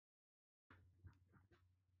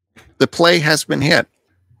The play has been hit.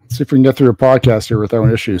 Let's see if we can get through a podcast here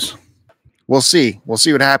without issues. We'll see. We'll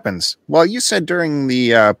see what happens. Well, you said during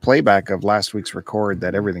the playback of last week's record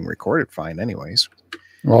that everything recorded fine anyways.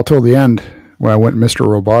 Well, till the end when I went Mr.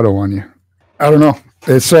 Roboto on you. I don't know.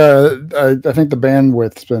 It's I think the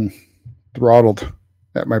bandwidth's been throttled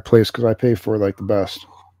at my place because I pay for like the best.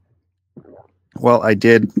 Well, I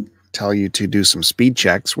did tell you to do some speed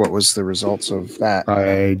checks. What was the results of that?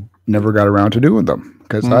 I never got around to doing them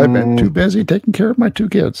because I've been too busy taking care of my 2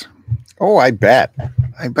 kids. Oh, I bet.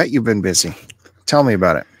 I bet you've been busy. Tell me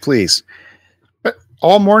about it, please.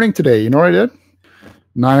 All morning today, you know what I did?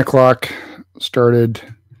 9 o'clock, started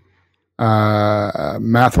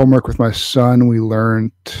math homework with my son. We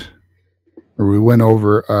went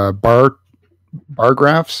over bar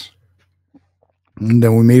graphs. And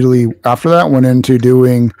then we immediately after that went into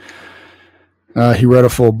doing, he read a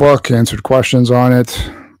full book, answered questions on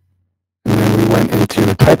it. And then we went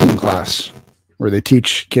into a typing class where they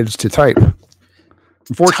teach kids to type.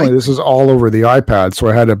 Unfortunately, this is all over the iPad, so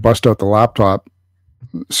I had to bust out the laptop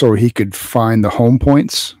so he could find the home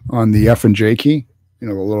points on the F and J key,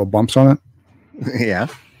 the little bumps on it. Yeah.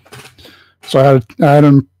 So I had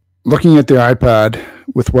him looking at the iPad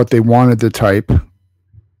with what they wanted to type,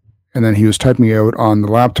 and then he was typing out on the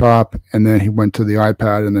laptop, and then he went to the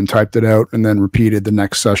iPad and then typed it out, and then repeated the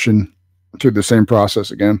next session through the same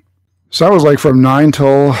process again. So that was like from 9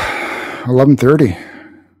 till 11:30,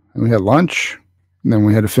 and we had lunch, and then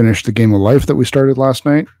we had to finish the game of life that we started last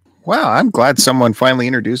night. Wow, I'm glad someone finally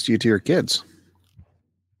introduced you to your kids.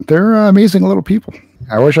 They're amazing little people.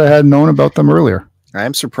 I wish I had known about them earlier.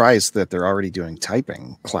 I'm surprised that they're already doing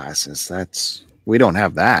typing classes. We don't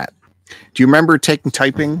have that. Do you remember taking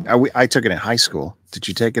typing? I took it in high school. Did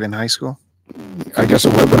you take it in high school? I guess it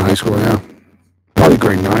would have been high school, yeah. Probably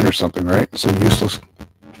grade 9 or something, right? Some useless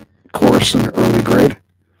course in early grade.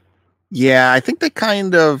 Yeah, I think they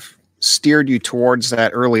kind of steered you towards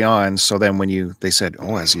that early on. So then they said,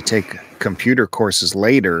 as you take computer courses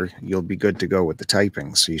later, you'll be good to go with the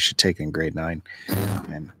typing. So you should take in grade 9. Yeah.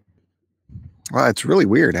 And well, it's really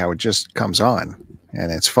weird how it just comes on and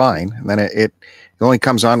it's fine. And then it only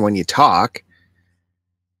comes on when you talk.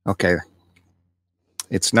 Okay.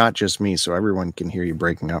 It's not just me. So everyone can hear you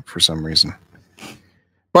breaking up for some reason.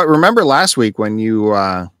 But remember last week when you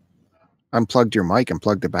unplugged your mic and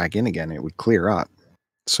plugged it back in again, it would clear up.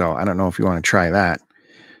 So I don't know if you want to try that.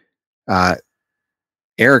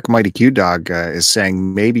 Eric Mighty Q Dog is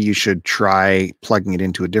saying maybe you should try plugging it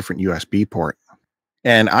into a different USB port.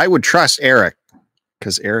 And I would trust Eric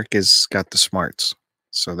because Eric has got the smarts.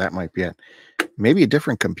 So that might be it. Maybe a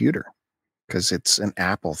different computer because it's an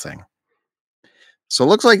Apple thing. So it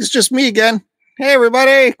looks like it's just me again. Hey,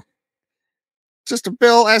 everybody. Just a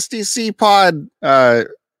Bill SDC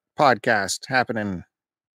podcast happening.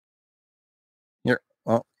 Here.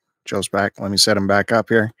 Oh, Joe's back. Let me set him back up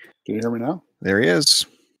here. Can you hear me now? There he is.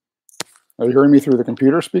 Are you hearing me through the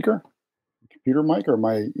computer speaker? Computer mic or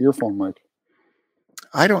my earphone mic?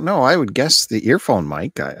 I don't know. I would guess the earphone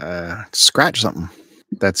mic. Scratch something.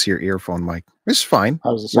 That's your earphone mic. It's fine.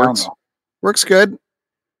 How does it sound? Works good.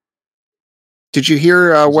 Did you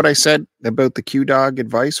hear what I said about the Q Dog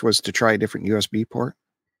advice was to try a different USB port?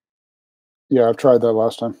 Yeah, I've tried that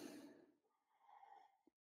last time.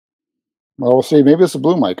 Well, we'll see. Maybe it's a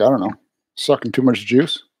blue mic. I don't know. Sucking too much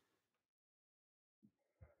juice.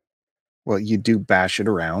 Well, you do bash it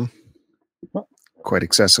around quite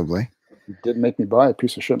excessively. You didn't make me buy a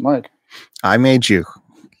piece of shit mic. I made you.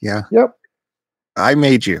 Yeah. Yep. I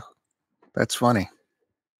made you. That's funny.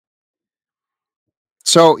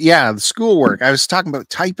 So, yeah, the schoolwork. I was talking about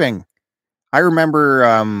typing. I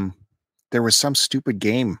remember there was some stupid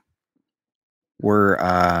game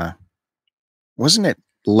where, wasn't it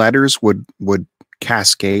letters would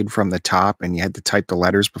cascade from the top and you had to type the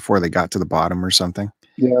letters before they got to the bottom or something?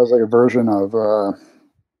 Yeah, it was like a version of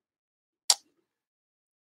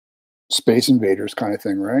Space Invaders kind of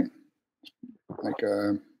thing, right? Like,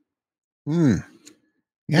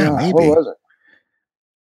 yeah, maybe. What was it?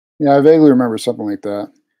 Yeah, I vaguely remember something like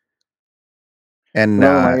that. And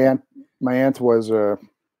my aunt was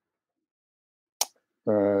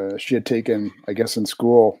she had taken, I guess, in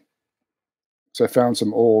school. So I found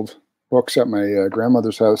some old books at my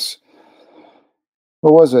grandmother's house.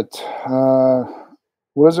 What was it?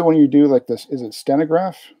 What is it when you do like this? Is it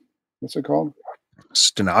stenograph? What's it called?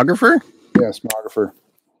 Stenographer? Yeah, stenographer.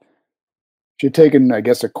 She had taken, I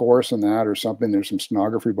guess, a course in that or something. There's some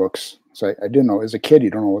stenography books. So I didn't know. As a kid,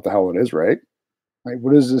 you don't know what the hell it is, right? Like,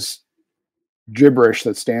 what is this gibberish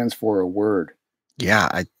that stands for a word?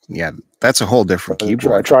 Yeah, that's a whole different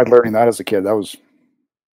keyboard. I tried learning that as a kid. That was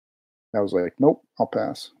like, nope, I'll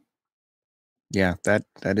pass. Yeah, that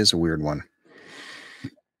is a weird one.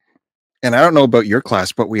 And I don't know about your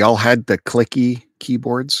class, but we all had the clicky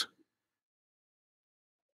keyboards.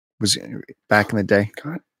 Was back in the day.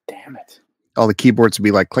 God damn it. All the keyboards would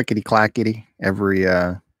be like clickety clackety every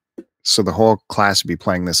so the whole class would be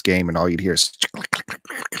playing this game and all you'd hear is click, click, click,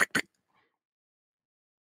 click, click, click.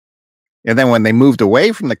 And then when they moved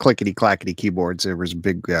away from the clickety clackety keyboards, there was a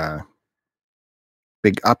big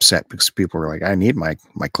upset because people were like, I need my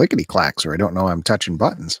clickety clacks or I don't know I'm touching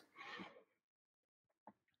buttons.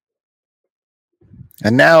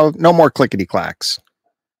 And now no more clickety clacks.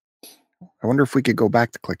 I wonder if we could go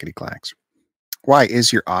back to clickety clacks. Why?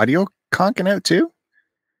 Is your audio conking out too?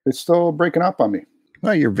 It's still breaking up on me.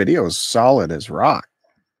 Well, your video is solid as rock.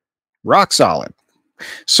 Rock solid.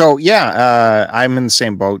 So yeah, I'm in the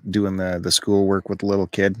same boat doing the schoolwork with the little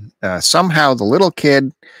kid. Somehow the little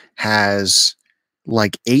kid has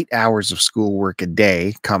like 8 hours of schoolwork a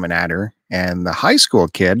day coming at her, and the high school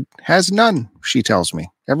kid has none. She tells me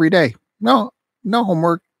every day, no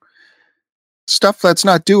homework, stuff that's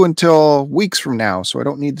not due until weeks from now, so I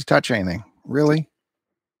don't need to touch anything. Really?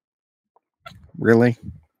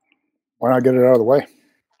 Why not get it out of the way?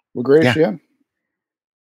 What grade is she in?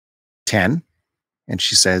 10. And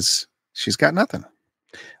she says she's got nothing.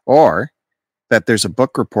 Or that there's a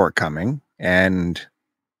book report coming, and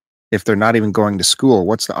if they're not even going to school,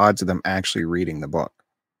 what's the odds of them actually reading the book?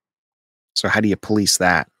 So how do you police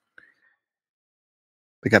that?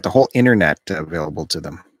 They got the whole internet available to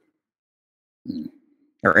them.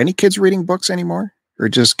 Are any kids reading books anymore, or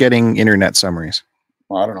just getting internet summaries?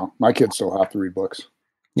 Well, I don't know. My kids still have to read books.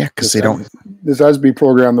 Yeah, because they don't. This SB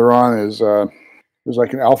program they're on is there's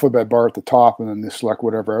like an alphabet bar at the top, and then they select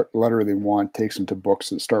whatever letter they want, takes them to books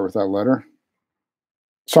that start with that letter.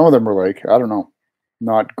 Some of them are like, I don't know,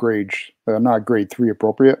 not grade 3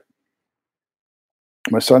 appropriate.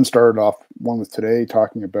 My son started off one with today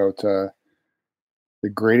talking about the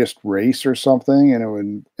greatest race or something,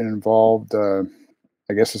 and it involved,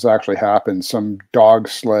 I guess this actually happened, some dog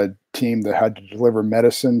sled team that had to deliver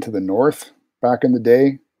medicine to the north back in the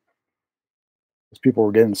day. People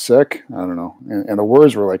were getting sick. I don't know. And the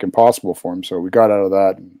words were like impossible for him. So we got out of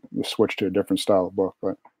that and we switched to a different style of book.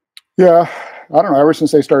 But yeah, I don't know. Ever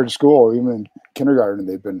since they started school, even in kindergarten,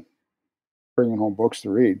 they've been bringing home books to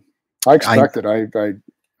read. I expect it. I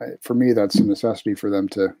for me, that's a necessity for them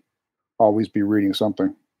to always be reading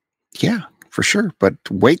something. Yeah, for sure. But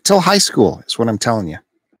wait till high school is what I'm telling you.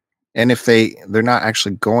 And if they're not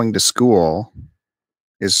actually going to school,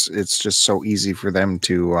 it's just so easy for them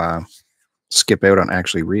to skip out on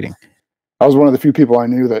actually reading. I was one of the few people I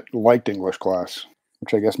knew that liked English class,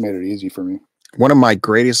 which I guess made it easy for me. One of my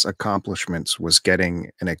greatest accomplishments was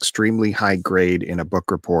getting an extremely high grade in a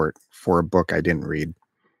book report for a book I didn't read.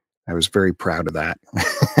 I was very proud of that.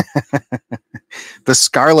 The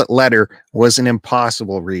Scarlet Letter was an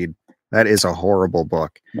impossible read. That is a horrible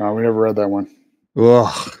book. No, we never read that one.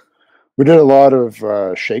 Ugh. We did a lot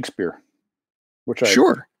of Shakespeare, which I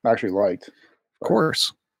actually liked. Of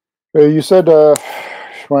course. You said,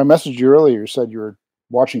 when I messaged you earlier, you said you were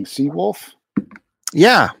watching Seawolf?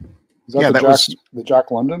 Yeah. Is that was the Jack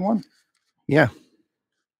London one? Yeah.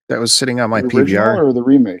 That was sitting on my the original PVR. Or the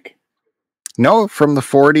remake? No, from the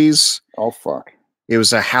 40s. Oh, fuck. It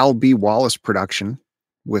was a Hal B. Wallace production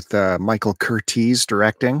with Michael Curtiz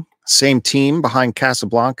directing. Same team behind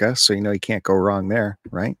Casablanca, so you can't go wrong there,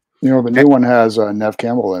 right? The new one has Nev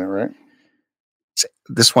Campbell in it, right?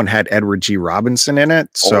 This one had Edward G. Robinson in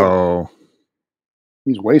it, so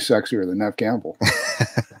he's way sexier than Nev Campbell.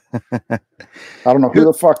 I don't know who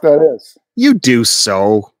the fuck that is. You do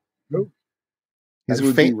so. Who? He's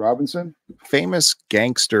Edward G. Robinson, famous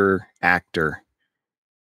gangster actor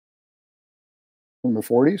from the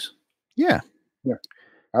 40s. Yeah.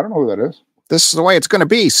 I don't know who that is. This is the way it's going to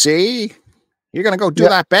be. See, you're going to go do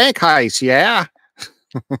that bank heist, yeah?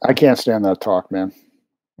 I can't stand that talk, man.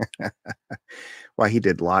 Well, he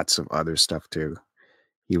did lots of other stuff too.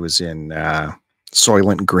 He was in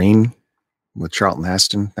Soylent Green with Charlton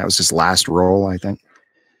Heston. That was his last role, I think.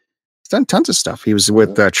 He's done tons of stuff. He was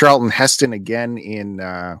with Charlton Heston again in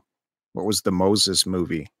what was the Moses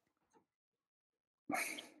movie?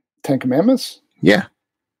 Ten Commandments? Yeah.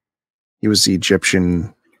 He was the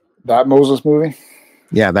Egyptian. That Moses movie?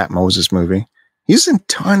 Yeah, that Moses movie. He's in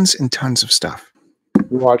tons and tons of stuff.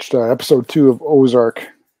 We watched episode 2 of Ozark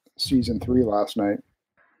season 3 last night.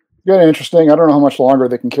 Good, interesting. I don't know how much longer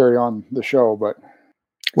they can carry on the show, but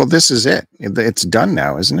well, this is it. It's done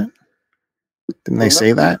now, isn't it? Didn't they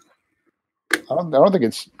say that? I don't think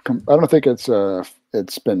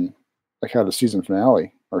it's been like had a season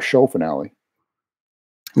finale or show finale.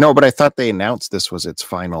 No, but I thought they announced this was its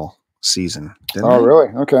final season. Didn't Oh, they? really?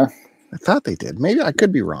 Okay. I thought they did. Maybe I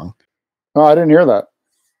could be wrong. Oh, I didn't hear that.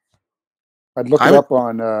 I'd look I it would- up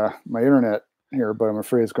on my internet here, but I'm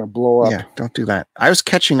afraid it's going to blow up. Yeah, don't do that. I was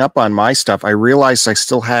catching up on my stuff. I realized I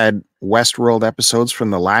still had Westworld episodes from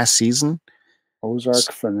the last season.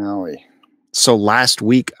 Ozark finale. So last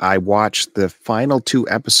week I watched the final 2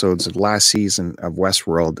 episodes of last season of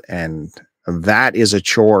Westworld, and that is a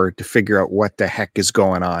chore to figure out what the heck is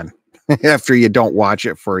going on after you don't watch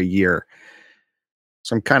it for a year.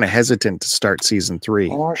 So I'm kind of hesitant to start season 3.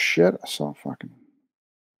 Oh, shit. I saw fucking...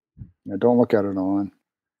 Yeah, don't look at it on.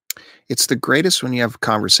 It's the greatest when you have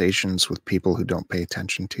conversations with people who don't pay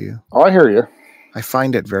attention to you. Oh, I hear you. I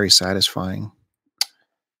find it very satisfying.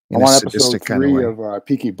 I'm on episode 3 of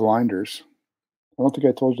Peaky Blinders. I don't think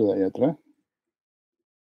I told you that yet, did I?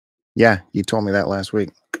 Yeah, you told me that last week.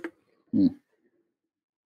 Yeah,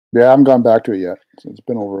 I haven't gone back to it yet. It's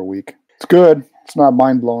been over a week. It's good. It's not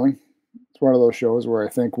mind-blowing. It's one of those shows where I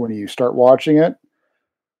think when you start watching it,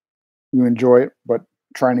 you enjoy it, but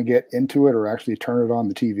trying to get into it or actually turn it on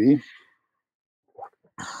the TV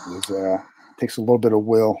takes a little bit of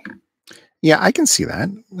will. Yeah, I can see that.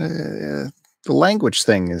 The language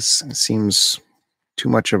thing seems too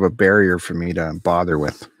much of a barrier for me to bother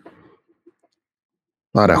with.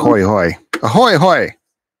 A lot of hoy hoy. Ahoy hoy.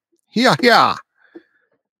 Yeah, yeah.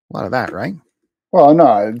 A lot of that, right? Well,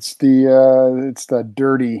 no, it's the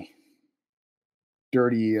dirty,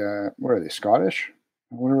 what are they, Scottish?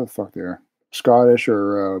 Whatever the fuck they are. Scottish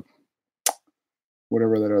or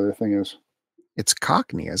whatever that other thing is. It's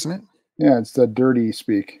Cockney, isn't it? Yeah, it's the dirty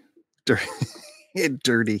speak.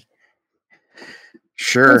 Dirty.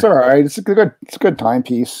 Sure. It's all right. It's a good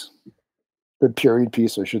timepiece. Good period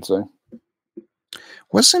piece, I should say.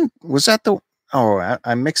 Was that the... Oh,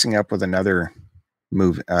 I'm mixing up with another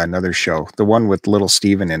movie, another show. The one with Little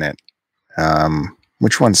Steven in it.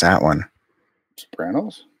 Which one's that one?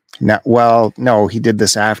 Sopranos? No, he did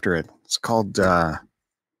this after it. It's called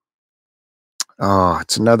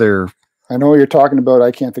it's another... I know what you're talking about. I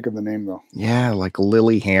can't think of the name though. Yeah, like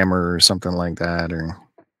Lilyhammer or something like that, or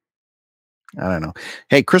I don't know.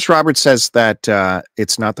 Hey, Chris Roberts says that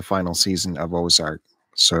it's not the final season of Ozark,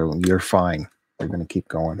 so you're fine. We're going to keep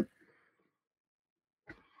going.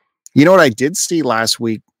 You know what I did see last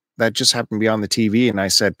week that just happened to be on the TV, and I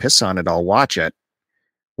said, piss on it, I'll watch it,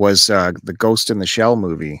 was the Ghost in the Shell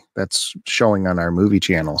movie that's showing on our movie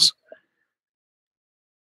channels.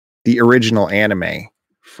 The original anime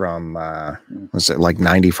from, was it like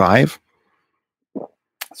 95?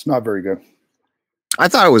 It's not very good. I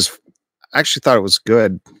actually thought it was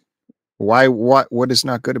good. Why? What is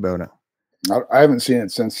not good about it? I haven't seen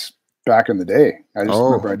it since back in the day. I just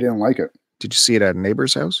remember I didn't like it. Did you see it at a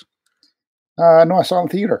neighbor's house? No, I saw it in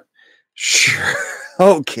theater. Sure.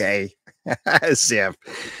 Okay. As if.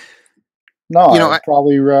 No, I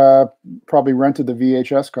probably rented the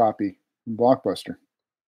VHS copy from Blockbuster.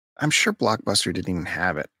 I'm sure Blockbuster didn't even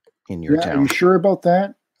have it in your town. Are you sure about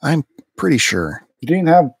that? I'm pretty sure. You didn't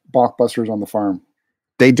have Blockbusters on the farm.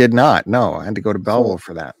 They did not. No, I had to go to Belleville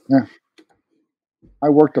for that. Yeah. I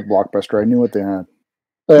worked at Blockbuster. I knew what they had.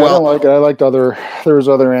 I don't like it. I liked there was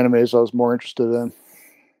other animes I was more interested in.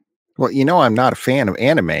 Well, I'm not a fan of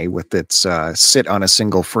anime with its sit on a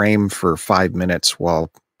single frame for 5 minutes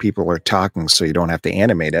while people are talking so you don't have to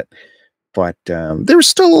animate it. But there's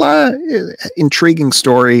still intriguing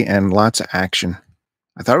story and lots of action.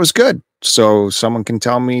 I thought it was good. So someone can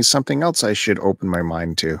tell me something else I should open my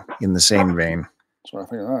mind to in the same vein. That's what I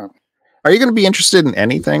think of that. Are you going to be interested in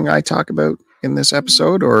anything I talk about in this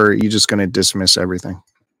episode, or are you just going to dismiss everything?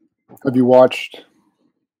 Have you watched,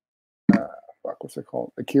 what's it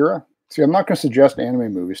called? Akira? See, I'm not going to suggest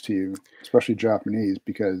anime movies to you, especially Japanese,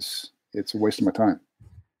 because it's a waste of my time.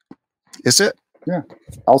 Is it? Yeah.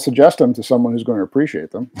 I'll suggest them to someone who's going to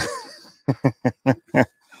appreciate them.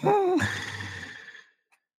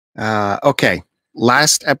 Okay.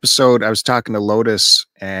 Last episode, I was talking to Lotus,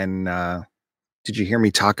 and did you hear me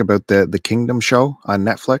talk about the Kingdom show on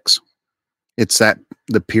Netflix? It's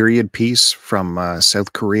the period piece from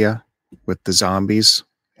South Korea with the zombies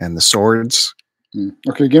and the swords.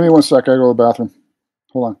 Okay, give me 1 sec. I go to the bathroom.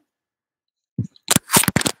 Hold on.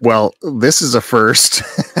 Well, this is a first.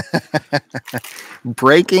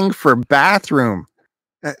 Breaking for bathroom.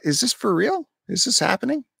 Is this for real? Is this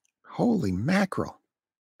happening? Holy mackerel.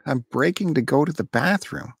 I'm breaking to go to the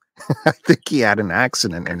bathroom. I think he had an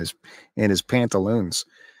accident in his pantaloons,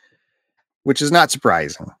 which is not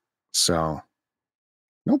surprising. So,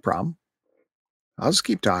 no problem. I'll just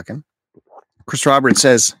keep talking. Chris Roberts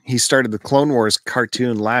says he started the Clone Wars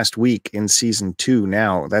cartoon last week in season 2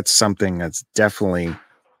 now. That's something that's definitely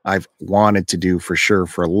I've wanted to do for sure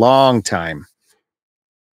for a long time,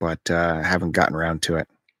 but haven't gotten around to it.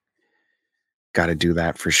 Got to do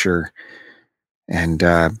that for sure. And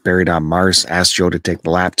Buried on Mars asked Joe to take the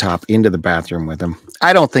laptop into the bathroom with him.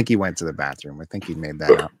 I don't think he went to the bathroom. I think he made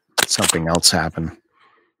that up. Something else happened.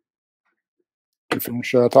 You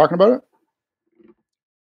finish talking about it?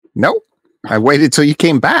 Nope. I waited till you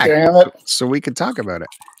came back. Damn it. So we could talk about it.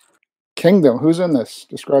 Kingdom. Who's in this?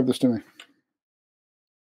 Describe this to me.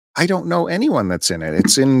 I don't know anyone that's in it.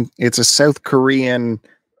 It's a South Korean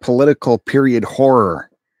political period horror.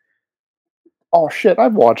 Oh shit,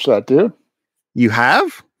 I've watched that, dude. You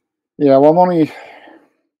have? Yeah, well, I'm only,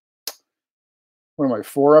 what am I,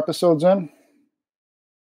 4 episodes in?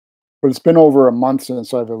 But it's been over a month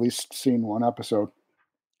since I've at least seen one episode.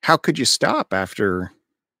 How could you stop after?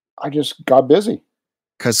 I just got busy.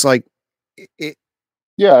 Because, like, it.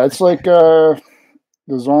 Yeah, it's like the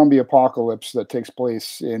zombie apocalypse that takes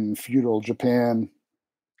place in feudal Japan.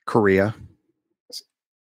 Korea.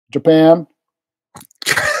 Japan.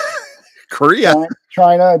 Korea.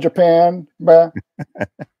 China, Japan. But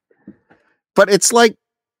it's like,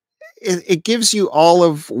 it gives you all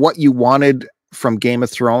of what you wanted from Game of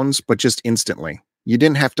Thrones, but just instantly. You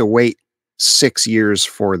didn't have to wait 6 years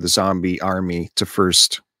for the zombie army to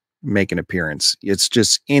first make an appearance. It's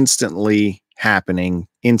just instantly happening,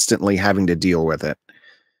 instantly having to deal with it.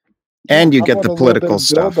 And you get the political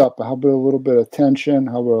stuff. How about a little bit of tension?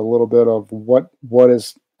 How about a little bit of what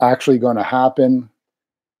is actually going to happen?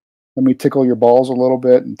 Let me tickle your balls a little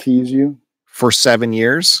bit and tease you. For 7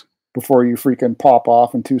 years? Before you freaking pop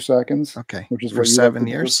off in 2 seconds. Okay. Which is for 7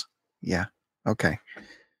 years? Yeah. Okay.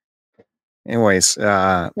 Anyways.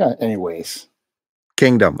 Anyways.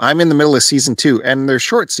 Kingdom. I'm in the middle of season 2, and they're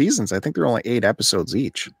short seasons. I think they're only 8 episodes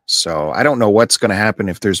each. So I don't know what's going to happen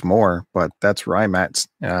if there's more, but that's where I'm at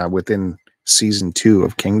within season 2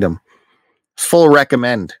 of Kingdom. Full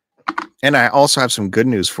recommend. And I also have some good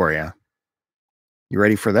news for you. You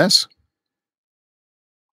ready for this?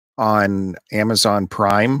 On Amazon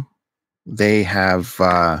Prime, they have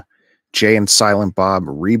Jay and Silent Bob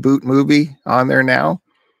reboot movie on there now.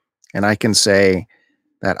 And I can say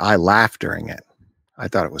that I laughed during it. I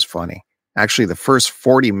thought it was funny. Actually, the first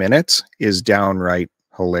 40 minutes is downright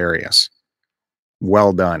hilarious.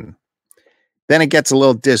 Well done. Then it gets a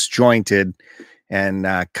little disjointed and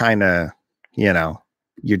kind of,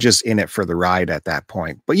 you're just in it for the ride at that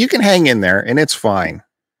point. But you can hang in there and it's fine.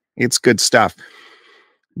 It's good stuff.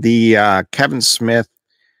 The Kevin Smith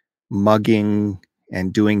mugging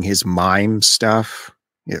and doing his mime stuff,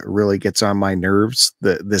 it really gets on my nerves.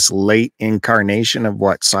 This late incarnation of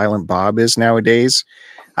what Silent Bob is nowadays.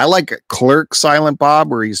 I like Clerk Silent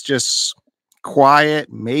Bob, where he's just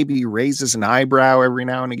quiet, maybe raises an eyebrow every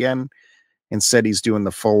now and again. Instead, he's doing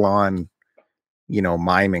the full on,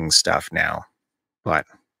 miming stuff now. But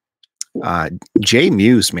Jay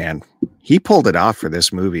Muse, man, he pulled it off for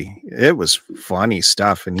this movie. It was funny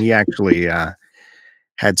stuff, and he actually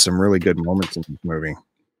had some really good moments in this movie.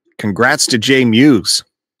 Congrats to Jay Muse.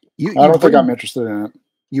 I don't think I'm interested in it.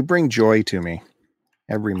 You bring joy to me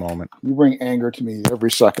every moment. You bring anger to me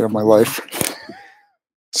every second of my life.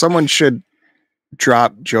 Someone should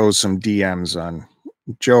drop Joe some DMs on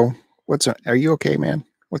Joe. Are you okay, man?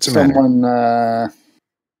 What's the matter?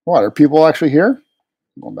 What, are people actually here?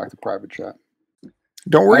 I'm going back to private chat.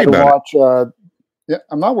 Don't worry about it. Yeah,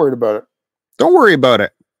 I'm not worried about it. Don't worry about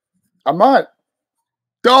it. I'm not.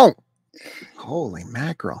 Don't. Holy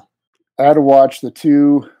mackerel. I had to watch the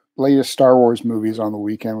 2 latest Star Wars movies on the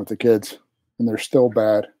weekend with the kids, and they're still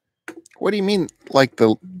bad. What do you mean? Like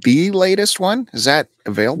the latest one? Is that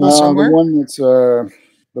available somewhere? The one that's The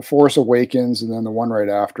Force Awakens, and then the one right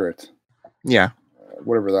after it. Yeah.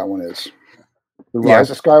 Whatever that one is. The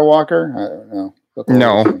Rise of Skywalker? I don't know.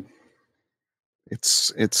 No.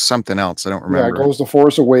 It's something else. I don't remember. Yeah, it goes The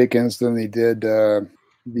Force Awakens. Then they did the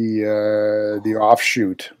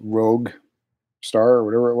offshoot, Rogue Star or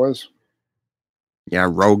whatever it was. Yeah,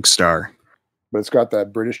 Rogue Star. But it's got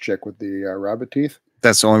that British chick with the rabbit teeth.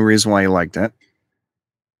 That's the only reason why you liked it.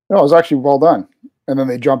 No, it was actually well done. And then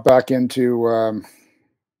they jumped back into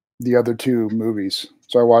the other 2 movies.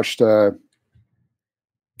 So I watched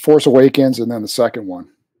Force Awakens and then the second one.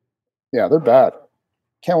 Yeah, they're bad.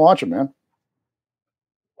 Can't watch them, man.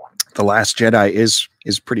 The Last Jedi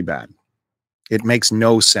is pretty bad. It makes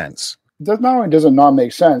no sense. Not only does it not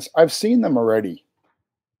make sense, I've seen them already.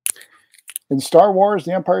 In Star Wars,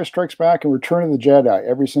 The Empire Strikes Back, and Return of the Jedi,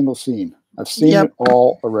 every single scene. I've seen it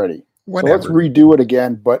all already. Whatever. So let's redo it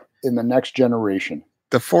again, but in the next generation.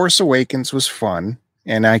 The Force Awakens was fun,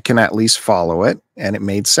 and I can at least follow it, and it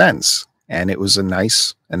made sense. And it was a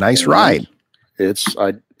nice ride. It's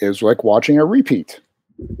is like watching a repeat.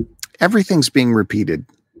 Everything's being repeated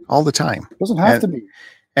all the time. It doesn't have to be.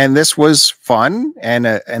 And this was fun and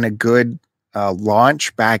a good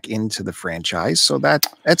launch back into the franchise. So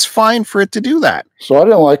that's fine for it to do that. So I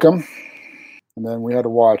didn't like them. And then we had to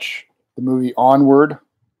watch the movie Onward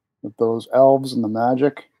with those elves and the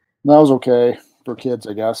magic. And that was okay for kids,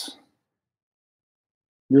 I guess.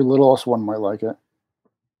 Your littlest one might like it.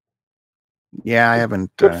 Yeah, I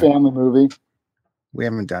haven't. Good family movie. We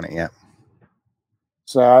haven't done it yet.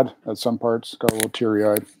 Sad at some parts. Got a little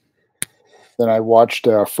teary-eyed. Then I watched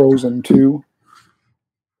Frozen 2.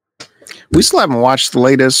 We still haven't watched the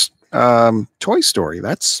latest Toy Story.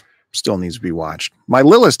 That's still needs to be watched. My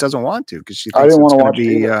Lilith doesn't want to because she thinks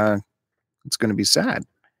it's going to be sad.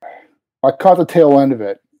 I caught the tail end of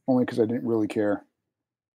it only because I didn't really care.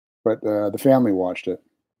 But the family watched it.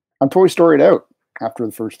 I'm Toy Story'd out after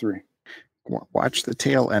the first 3. Watch the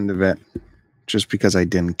tail end of it just because I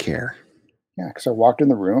didn't care. Yeah, because I walked in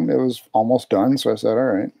the room. It was almost done. So I said, all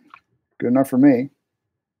right, good enough for me.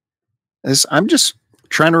 I'm just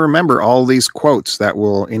trying to remember all these quotes that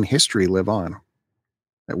will in history live on.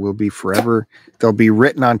 That will be forever. They'll be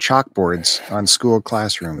written on chalkboards on school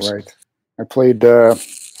classrooms. Right. I played, I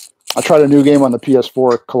tried a new game on the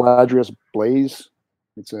PS4, Caladrius Blaze.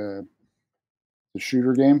 It's a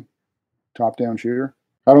shooter game, top-down shooter.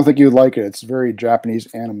 I don't think you'd like it. It's very Japanese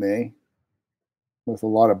anime with a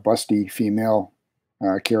lot of busty female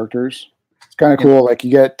characters. It's kind of cool. Like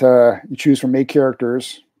you get, you choose from 8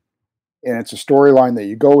 characters, and it's a storyline that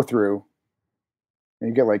you go through, and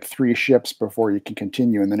you get like 3 ships before you can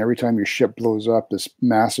continue. And then every time your ship blows up, this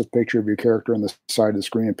massive picture of your character on the side of the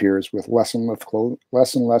screen appears with less and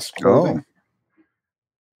less clothing. Oh.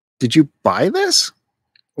 Did you buy this?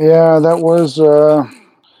 Yeah, that was,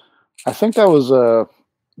 I think that was a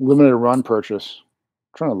limited run purchase.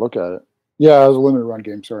 I'm trying to look at it. Yeah, it was a limited run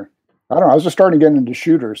game, sorry. I don't know. I was just starting to get into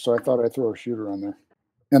shooters, so I thought I'd throw a shooter on there.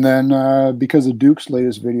 And then because of Duke's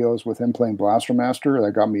latest videos with him playing Blaster Master,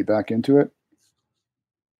 that got me back into it.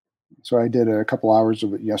 So I did a couple hours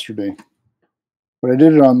of it yesterday. But I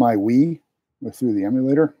did it on my Wii through the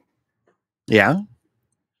emulator. Yeah.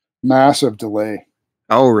 Massive delay.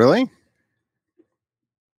 Oh, really?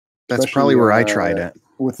 That's probably where I tried it.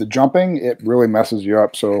 With the jumping, it really messes you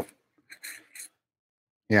up. So,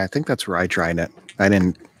 yeah, I think that's where I tried it. I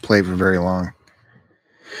didn't play for very long.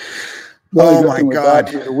 Oh my God!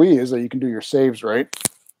 The Wii is that you can do your saves, right?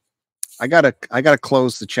 I gotta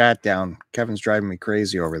close the chat down. Kevin's driving me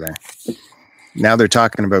crazy over there. Now they're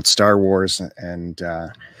talking about Star Wars, and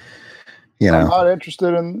you know, I'm not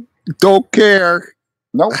interested in. Don't care.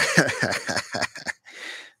 Nope.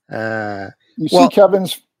 You see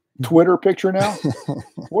Kevin's Twitter picture now?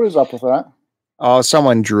 What is up with that? Oh,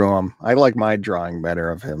 someone drew him. I like my drawing better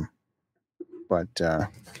of him. But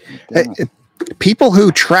people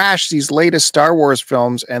who trash these latest Star Wars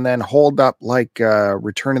films and then hold up like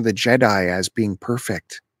Return of the Jedi as being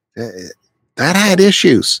perfect, that had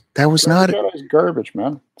issues. That was not Jedi's garbage,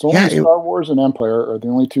 man. It's only Star Wars and Empire are the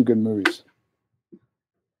only 2 good movies.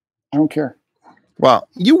 I don't care. Well,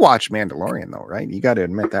 you watched Mandalorian though, right? You got to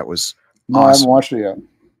admit that was awesome. I haven't watched it yet.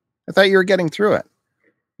 I thought you were getting through it.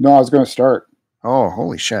 No, I was going to start. Oh,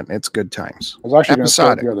 holy shit. It's good times. I was actually going to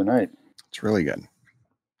start the other night. It's really good.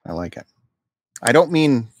 I like it. I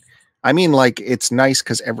mean like it's nice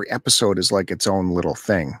because every episode is like its own little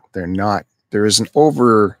thing. There is an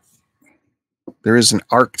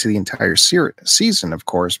arc to the entire season, of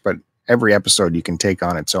course, but every episode you can take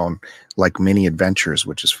on its own like mini adventures,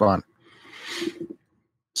 which is fun.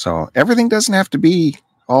 So everything doesn't have to be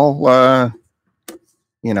all,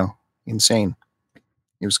 insane.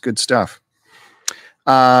 It was good stuff.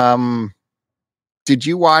 Did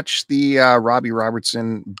you watch the Robbie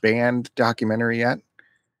Robertson band documentary yet?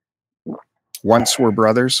 Once Were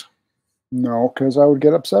Brothers? No, because I would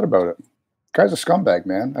get upset about it. Guy's a scumbag,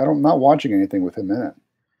 man. I'm not watching anything with him in it,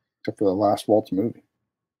 except for the Last Waltz movie.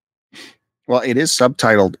 Well, it is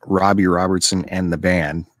subtitled Robbie Robertson and the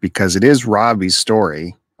Band because it is Robbie's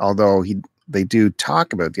story, although they do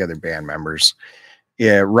talk about the other band members.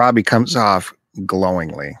 Yeah, Robbie comes off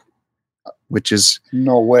glowingly, which is...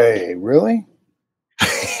 No way. Really?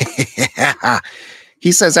 Yeah.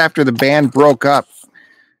 He says after the band broke up,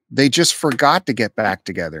 they just forgot to get back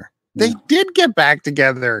together. Yeah. They did get back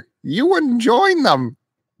together. You wouldn't join them.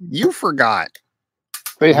 You forgot.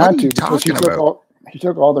 They had to because he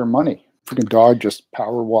took all their money. Freaking dog just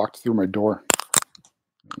power walked through my door.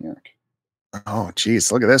 Yuck. Oh,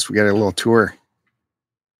 geez. Look at this. We got a little tour.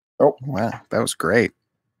 Oh, wow. That was great.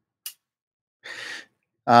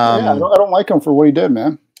 Yeah, I don't like him for what he did,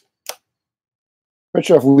 man. Bet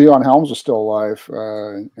you if Leon Helms was still alive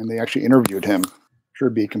and they actually interviewed him, sure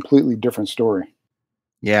it'd be a completely different story.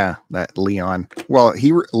 Yeah, that Leon. Well,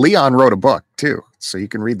 Leon wrote a book too, so you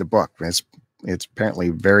can read the book. It's apparently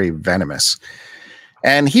very venomous.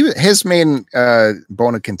 And his main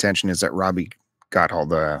bone of contention is that Robbie got all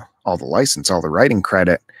the license, all the writing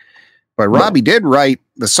credit. But Robbie did write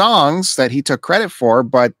the songs that he took credit for,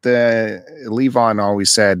 but Levon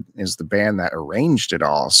always said is the band that arranged it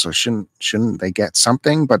all. So shouldn't they get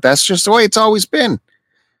something? But that's just the way it's always been.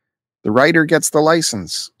 The writer gets the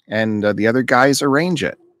license and the other guys arrange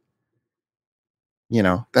it. You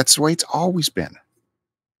know, that's the way it's always been.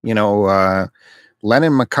 You know,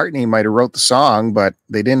 Lennon McCartney might have wrote the song, but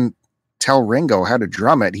they didn't tell Ringo how to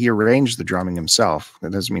drum it. He arranged the drumming himself.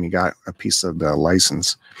 That doesn't mean he got a piece of the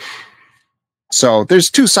license. So there's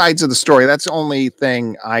two sides of the story. That's the only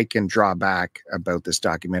thing I can draw back about this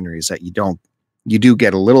documentary is that you do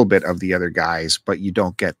get a little bit of the other guys, but you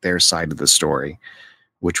don't get their side of the story,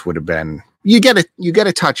 which would have been, you get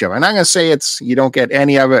a touch of it. And I'm going to say you don't get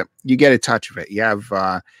any of it. You get a touch of it. You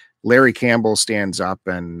have Larry Campbell stands up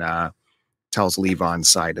and tells Levon's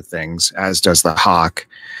side of things, as does the Hawk.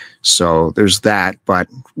 So there's that, but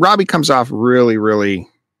Robbie comes off really, really,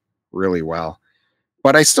 really well.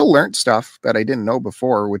 But I still learned stuff that I didn't know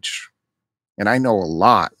before, and I know a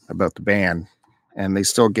lot about the band, and they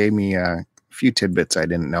still gave me a few tidbits I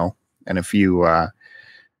didn't know and a few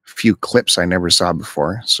clips I never saw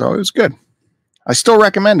before. So it was good. I still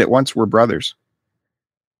recommend it, Once We're Brothers.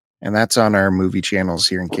 And that's on our movie channels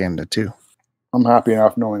here in Canada too. I'm happy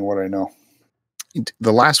enough knowing what I know.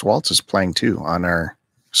 The Last Waltz is playing too on our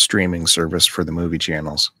streaming service for the movie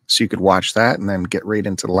channels. So you could watch that and then get right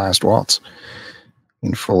into The Last Waltz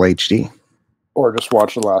in full HD. Or just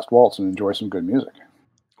watch The Last Waltz and enjoy some good music.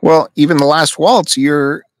 Well, even The Last Waltz,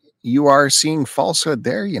 you are seeing falsehood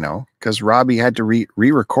there, you know, because Robbie had to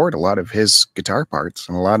re-record a lot of his guitar parts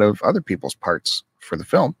and a lot of other people's parts for the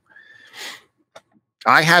film.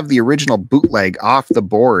 I have the original bootleg off the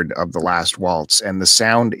board of The Last Waltz, and the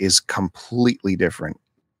sound is completely different.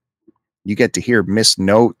 You get to hear missed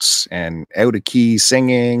notes and out of key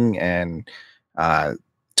singing and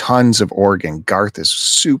tons of organ. Garth is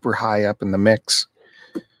super high up in the mix.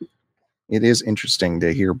 It is interesting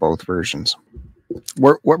to hear both versions.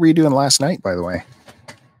 What were you doing last night, by the way?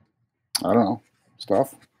 I don't know.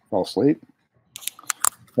 Stuff. Fell asleep.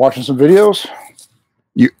 Watching some videos.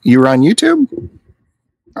 You were on YouTube?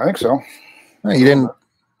 I think so. Oh, you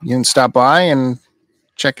didn't stop by and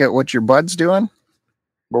check out what your bud's doing?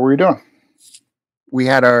 What were you doing? We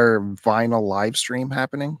had our vinyl live stream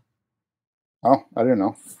happening. Oh, I didn't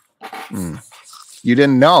know. You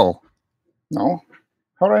didn't know? No.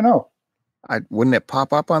 How would I know? Wouldn't it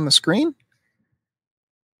pop up on the screen?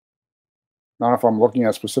 Not if I'm looking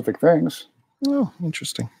at specific things. Oh,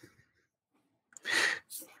 interesting.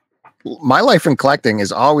 My Life in Collecting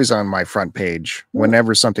is always on my front page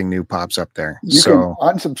whenever something new pops up there. You can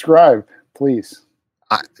unsubscribe, please.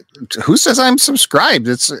 Who says I'm subscribed?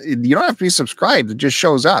 You don't have to be subscribed. It just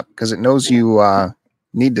shows up because it knows you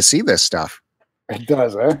need to see this stuff. It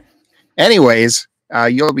does, eh? Anyways,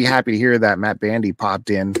 you'll be happy to hear that Matt Bandy popped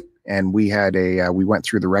in and we went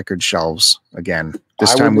through the record shelves again.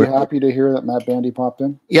 This time we're happy to hear that Matt Bandy popped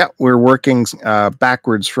in. Yeah, we're working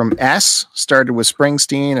backwards from S, started with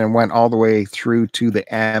Springsteen and went all the way through to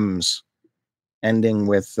the M's, ending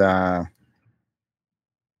with I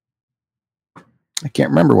can't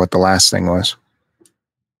remember what the last thing was.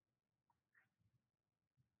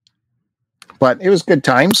 But it was good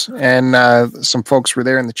times, and some folks were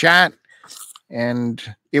there in the chat, and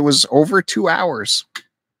it was over 2 hours.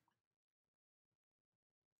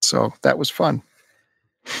 So that was fun.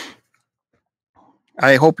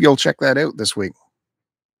 I hope you'll check that out this week.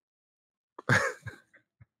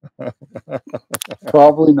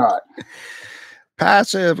 Probably not.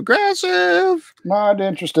 Passive aggressive. Not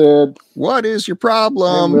interested. What is your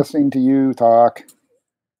problem? I'm listening to you talk.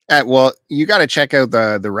 Well, you got to check out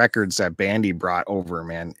the records that Bandy brought over,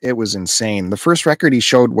 man. It was insane. The first record he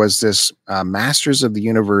showed was this Masters of the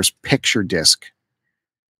Universe picture disc.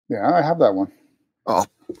 Yeah, I have that one. Oh.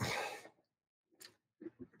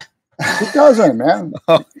 Who doesn't, man?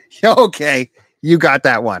 Oh, okay. You got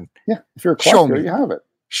that one. Yeah. If you're a collector, you have it.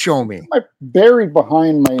 Show me. I'm buried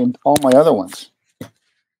behind all my other ones.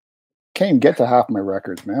 Can't even get to half my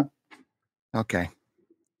records, man. Okay.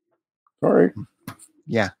 Sorry.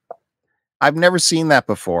 Yeah. I've never seen that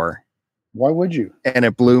before. Why would you? And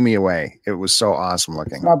it blew me away. It was so awesome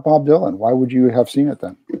looking. It's not Bob Dylan. Why would you have seen it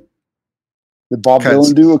then? Did Bob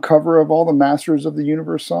Dylan do a cover of all the Masters of the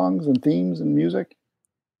Universe songs and themes and music?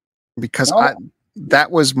 Because no.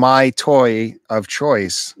 that was my toy of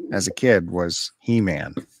choice as a kid was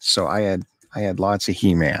He-Man. So I had lots of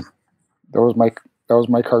He-Man. That was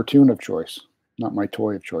my cartoon of choice, not my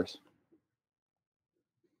toy of choice.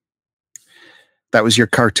 That was your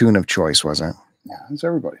cartoon of choice, wasn't it? Yeah, it's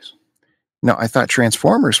everybody's. No, I thought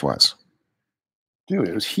Transformers was. Dude,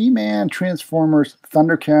 it was He-Man, Transformers,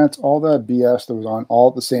 Thundercats, all that BS that was on all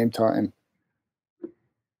at the same time.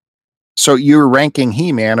 So you were ranking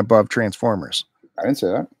He-Man above Transformers. I didn't say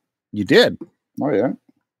that. You did. Oh, yeah.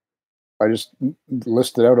 I just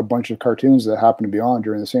listed out a bunch of cartoons that happened to be on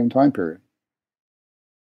during the same time period.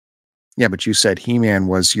 Yeah, but you said He-Man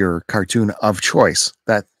was your cartoon of choice.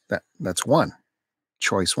 That's one.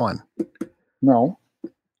 Choice one. No.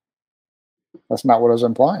 That's not what I was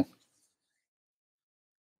implying.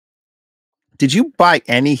 Did you buy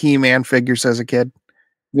any He-Man figures as a kid?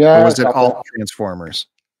 Yeah. Or was it all Transformers?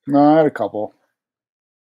 No, I had a couple.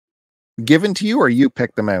 Given to you or you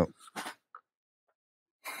picked them out?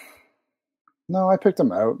 No, I picked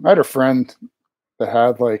them out. I had a friend that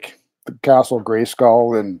had like the Castle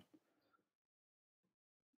Grayskull and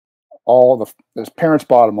his parents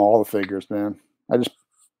bought him all the figures, man. I just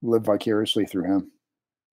lived vicariously through him.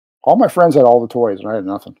 All my friends had all the toys and I had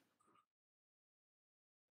nothing.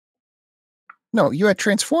 No, you had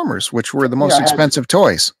Transformers, which were the most expensive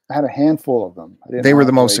toys. I had a handful of them. They were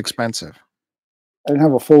the most expensive. I didn't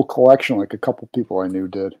have a full collection like a couple people I knew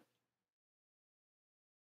did.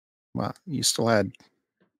 Well, you still had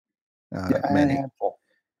Yeah, many. a handful.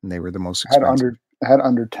 And they were the most expensive. I had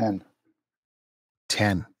under 10.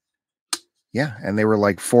 10. Yeah, and they were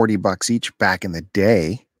like $40 each back in the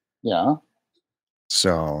day. Yeah.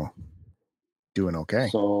 So, doing okay.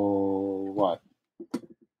 So, what?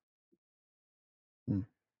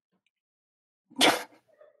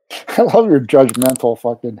 I love your judgmental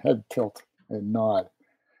fucking head tilt and nod.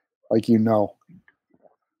 Like you know.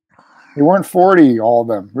 They weren't 40, all of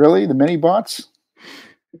them. Really? The mini bots?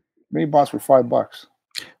 Mini bots were $5.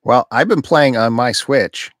 Well, I've been playing on my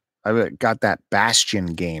Switch. I've got that Bastion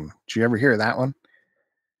game. Did you ever hear of that one?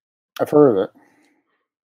 I've heard of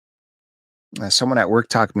it. Someone at work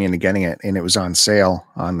talked me into getting it, and it was on sale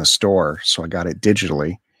on the store, so I got it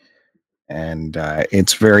digitally. And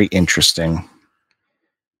it's very interesting.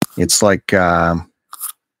 It's like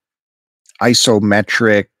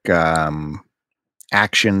isometric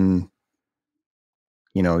action.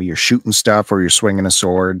 You know, you're shooting stuff or you're swinging a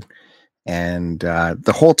sword. And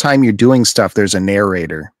the whole time you're doing stuff, there's a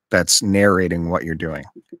narrator that's narrating what you're doing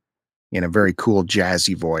in a very cool,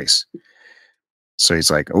 jazzy voice. So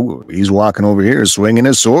he's like, oh, he's walking over here swinging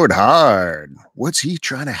his sword hard. What's he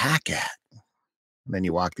trying to hack at? And then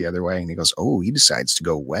you walk the other way and he goes, oh, he decides to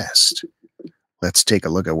go west. Let's take a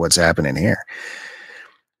look at what's happening here.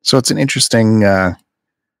 So it's an interesting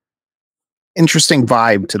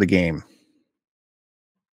vibe to the game.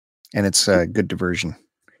 And it's a good diversion.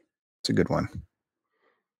 It's a good one.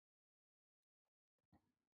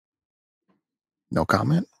 No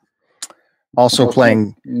comment. Also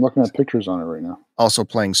playing. I'm looking at pictures on it right now. Also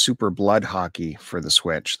playing Super Blood Hockey for the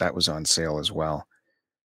Switch. That was on sale as well.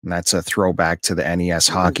 And that's a throwback to the NES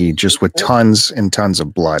hockey, just with tons and tons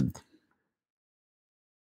of blood.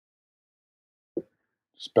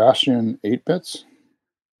 Bastion 8-bits?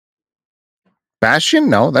 Bastion?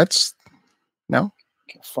 No, that's no.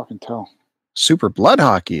 Can't fucking tell. Super Blood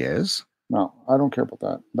Hockey is. No, I don't care about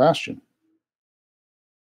that. Bastion.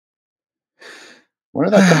 When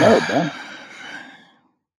did that come out, man?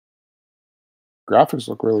 Graphics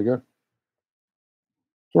look really good.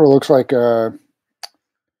 Sort of looks like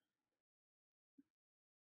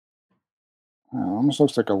almost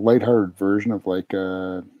looks like a lighthearted version of like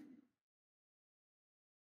it's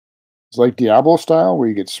like Diablo style where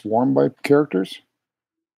you get swarmed by characters.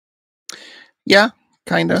 Yeah,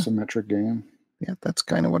 kind of. Isometric game. Yeah, that's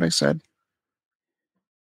kind of what I said.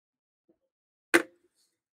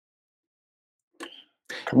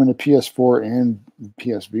 Coming to PS4 and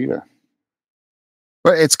PS Vita.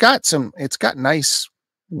 But it's got nice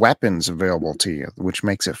weapons available to you, which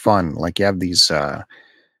makes it fun. Like you have these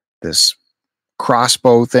this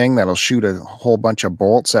crossbow thing that'll shoot a whole bunch of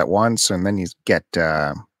bolts at once, and then you get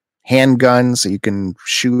handguns that you can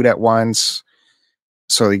shoot at once.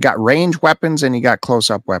 So you got range weapons and you got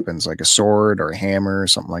close-up weapons like a sword or a hammer or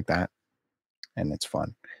something like that. And it's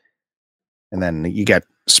fun. And then you get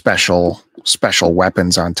special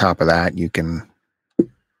weapons on top of that. You can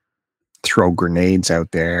throw grenades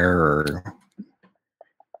out there, or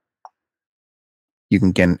you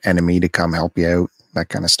can get an enemy to come help you out, that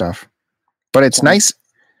kind of stuff. But it's nice.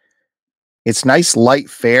 It's nice, light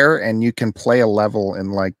fare, and you can play a level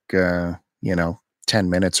in like 10 10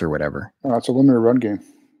 minutes or whatever. Oh, it's a limited run game.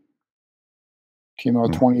 Came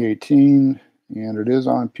out 2018, and it is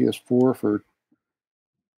on PS4 for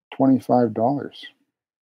 $25.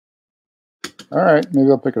 All right, maybe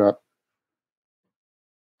I'll pick it up.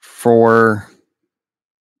 For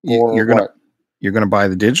you're gonna buy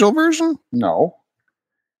the digital version? No.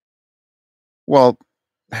 Well,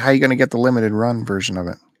 how are you gonna get the limited run version of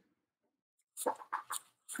it?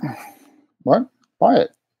 What? Buy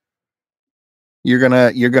it. You're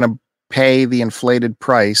gonna pay the inflated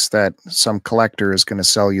price that some collector is gonna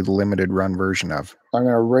sell you the limited run version of. I'm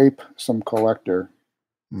gonna rape some collector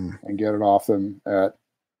and get it off them at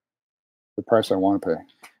the price I want to pay.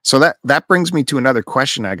 So that brings me to another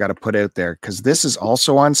question I got to put out there, because this is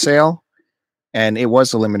also on sale, and it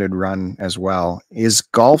was a limited run as well. Is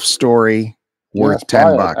Golf Story worth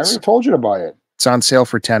 $10? I already told you to buy it. It's on sale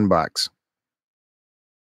for $10.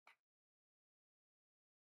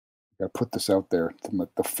 I put this out there to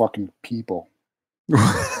the fucking people.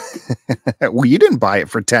 Well, you didn't buy it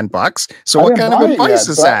for $10. So what kind of advice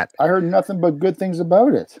is that? I heard nothing but good things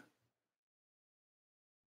about it.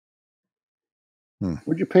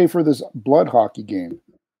 What'd you pay for this blood hockey game?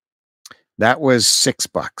 That was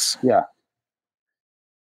 $6. Yeah.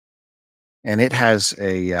 And it has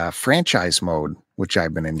a franchise mode, which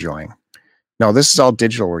I've been enjoying. No, this is all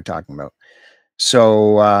digital we're talking about.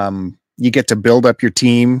 So you get to build up your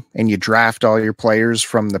team, and you draft all your players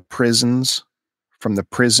from the prison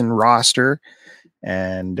roster,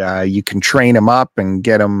 and you can train them up and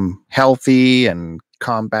get them healthy and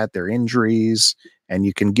combat their injuries. And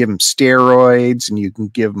you can give them steroids, and you can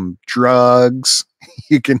give them drugs.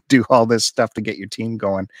 You can do all this stuff to get your team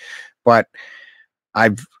going. But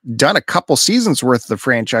I've done a couple seasons worth of the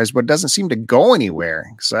franchise, but it doesn't seem to go anywhere.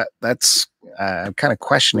 So that's I'm kind of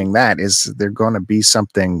questioning that. Is there going to be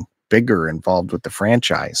something bigger involved with the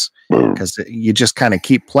franchise? Because you just kind of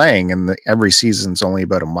keep playing, and every season's only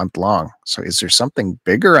about a month long. So is there something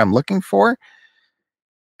bigger I'm looking for?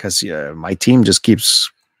 Because my team just keeps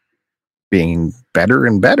being better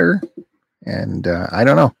and better, and I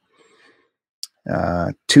don't know.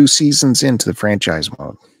 2 seasons into the franchise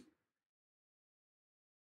mode.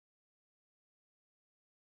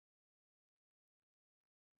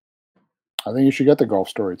 I think you should get the Golf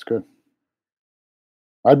Story. It's good.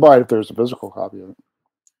 I'd buy it if there's a physical copy of it.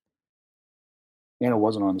 And it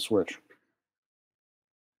wasn't on the Switch.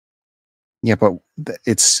 Yeah, but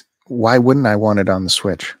why wouldn't I want it on the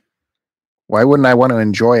Switch? Why wouldn't I want to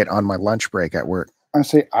enjoy it on my lunch break at work? I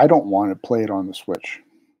say I don't want to play it on the Switch.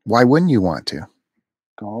 Why wouldn't you want to?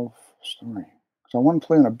 Golf Story. Because I want to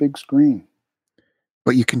play on a big screen.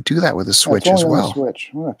 But you can do that with a Switch as well. On the Switch.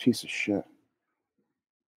 What a piece of shit.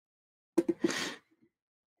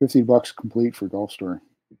 $50 complete for Golf Story.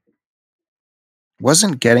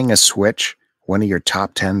 Wasn't getting a Switch one of your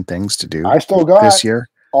top 10 things to do? I still got this year.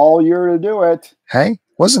 All year to do it. Hey,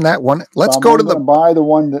 wasn't that one? Let's go to buy the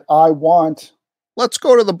one that I want. Let's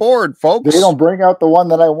go to the board, folks. They don't bring out the one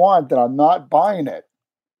that I want, then I'm not buying it.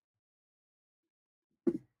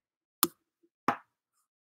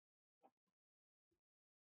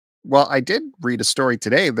 Well, I did read a story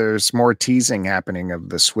today. There's more teasing happening of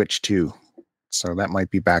the Switch 2. So that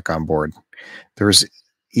might be back on board. There was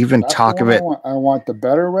even talk of it. I want the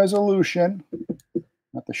better resolution,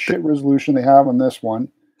 not the shit resolution they have on this one.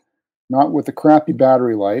 Not with the crappy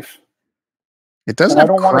battery life. It doesn't. I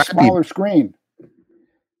don't want a smaller screen.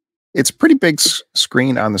 It's pretty big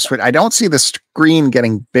screen on the Switch. I don't see the screen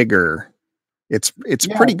getting bigger. It's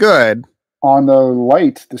pretty good. On the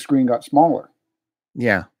Lite, the screen got smaller.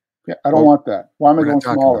 Yeah. Yeah, I don't want that. Why am I going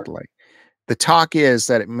smaller? The talk is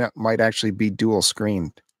that it might actually be dual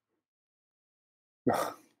screened.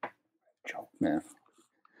 Joke, man.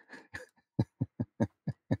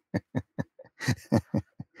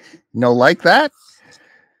 No, like that?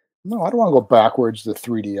 No, I don't want to go backwards to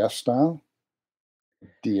 3DS style.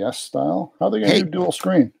 DS style? How are they going to do dual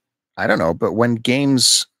screen? I don't know, but when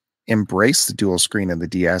games embrace the dual screen in the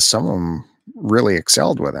DS, some of them really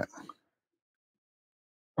excelled with it.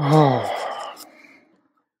 Oh,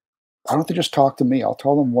 why don't they just talk to me? I'll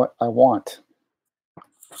tell them what I want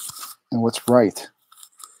and what's right.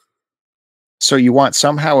 So you want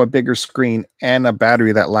somehow a bigger screen and a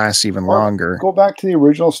battery that lasts even longer. Go back to the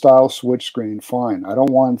original style Switch screen. Fine. I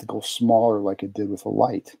don't want it to go smaller like it did with the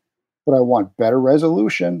Lite, but I want better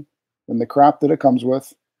resolution than the crap that it comes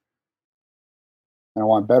with. And I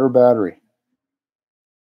want better battery.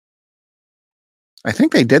 I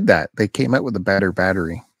think they did that. They came out with a better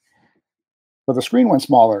battery. But the screen went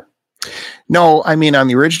smaller. No, I mean, on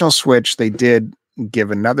the original Switch, they did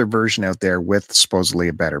give another version out there with supposedly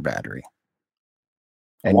a better battery.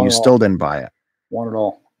 And you still didn't buy it. Want it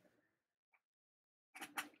all.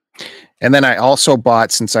 And then I also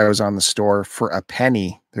bought, since I was on the store, for a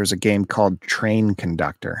penny, there's a game called Train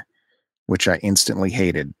Conductor, which I instantly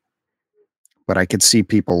hated. But I could see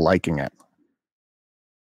people liking it.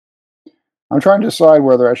 I'm trying to decide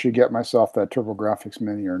whether I should get myself that TurboGrafx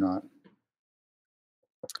Mini or not.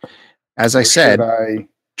 As I said,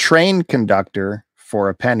 Train Conductor for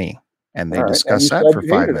a penny. And they discussed that for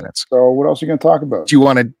 5 minutes. So what else are you going to talk about? Do you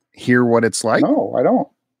want to hear what it's like? No, I don't.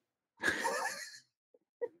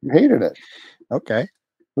 You hated it. Okay.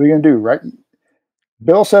 What are you going to do, right?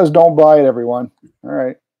 Bill says don't buy it, everyone. All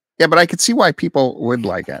right. Yeah, but I could see why people would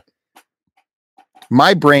like it.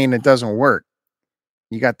 My brain, it doesn't work.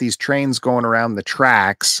 You got these trains going around the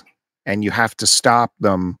tracks, and you have to stop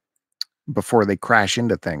them before they crash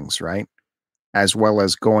into things, right? As well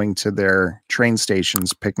as going to their train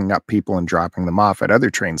stations, picking up people and dropping them off at other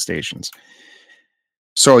train stations.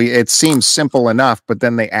 So it seems simple enough, but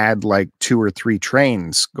then they add like 2 or 3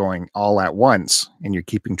 trains going all at once, and you're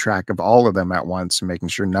keeping track of all of them at once and making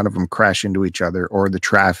sure none of them crash into each other or the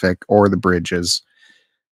traffic or the bridges.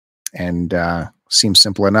 And seems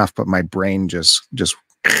simple enough, but my brain just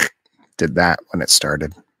did that when it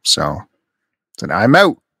started. So I'm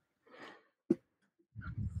out.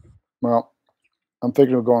 Well, I'm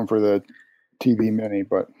thinking of going for the TV Mini,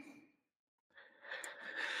 but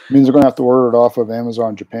it means they're going to have to order it off of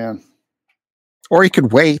Amazon Japan. Or you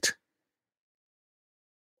could wait.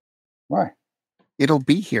 Why? It'll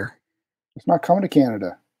be here. It's not coming to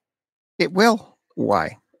Canada. It will.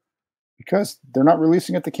 Why? Because they're not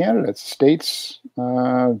releasing it to Canada. It's States,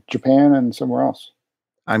 Japan, and somewhere else.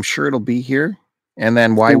 I'm sure it'll be here. And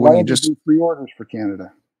then why wouldn't you just do pre-orders for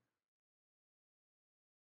Canada?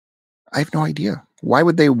 I have no idea. Why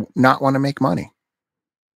would they not want to make money?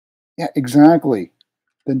 Yeah, exactly.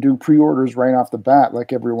 Then do pre-orders right off the bat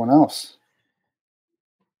like everyone else.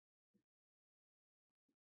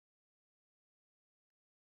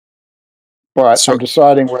 But I'm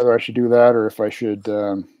deciding whether I should do that or if I should,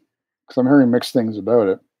 because I'm hearing mixed things about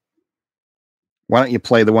it. Why don't you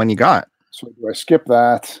play the one you got? So do I skip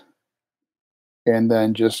that and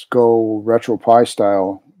then just go RetroPie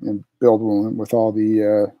style and build one with all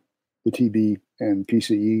the TB and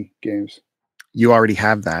PCE games? You already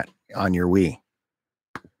have that on your Wii.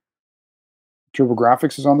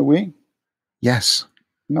 TurboGrafx is on the Wii? Yes.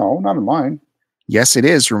 No, not on mine. Yes, it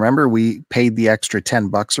is. Remember, we paid the extra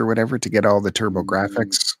 $10 or whatever to get all the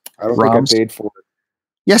TurboGrafx. I don't think I paid for it.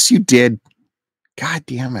 Yes, you did. God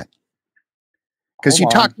damn it. Because you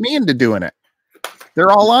talked me into doing it.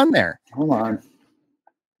 They're all on there. Hold on.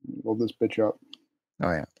 Load this bitch up.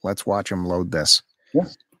 Oh, yeah. Let's watch them load this. Yeah.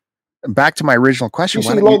 Back to my original question.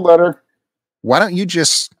 Load letter. Why don't you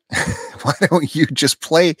just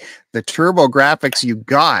play the TurboGrafx you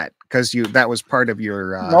got? Because that was part of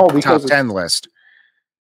your top 10 list.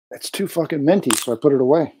 It's too fucking minty, so I put it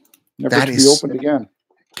away. Never to be opened again.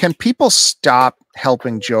 Can people stop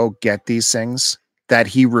helping Joe get these things that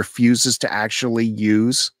he refuses to actually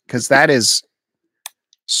use? Because that is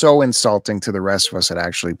so insulting to the rest of us that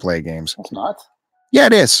actually play games. It's not. Yeah,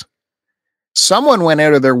 it is. Someone went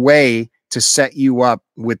out of their way to set you up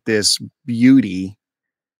with this beauty.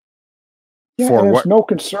 Yeah, for what? No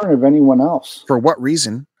concern of anyone else. For what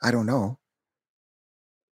reason? I don't know.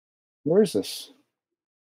 Where is this?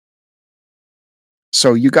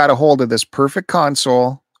 So you got a hold of this perfect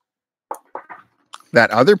console that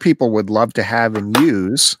other people would love to have and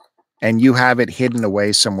use, and you have it hidden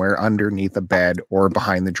away somewhere underneath a bed or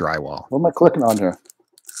behind the drywall. What am I clicking on here?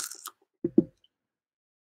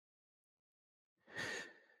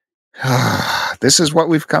 This is what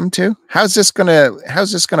we've come to. How's this gonna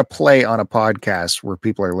play on a podcast where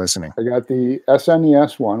people are listening? I got the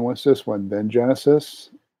SNES one. What's this one? Then Genesis,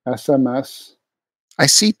 SMS. I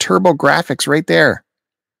see TurboGrafx right there.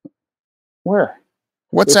 Where?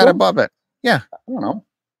 What's that above it? Yeah. I don't know.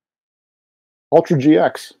 Ultra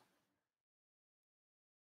GX.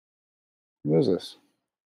 What is this?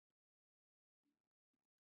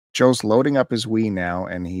 Joe's loading up his Wii now,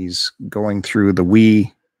 and he's going through the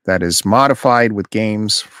Wii that is modified with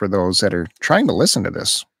games for those that are trying to listen to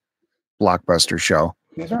this blockbuster show.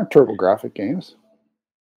 These aren't TurboGrafx games.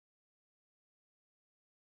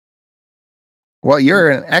 Well, you're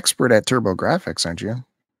an expert at TurboGrafx, aren't you?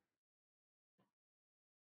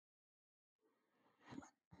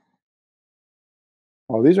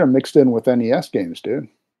 Oh, these are mixed in with NES games, dude.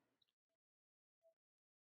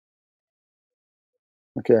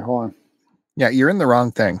 Okay, hold on. Yeah, you're in the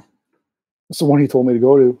wrong thing. That's the one he told me to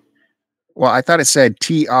go to. Well, I thought it said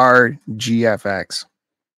TRGFX.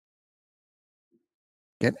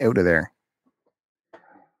 Get out of there.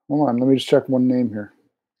 Hold on, let me just check one name here.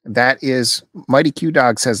 That is Mighty Q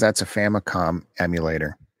Dog says that's a Famicom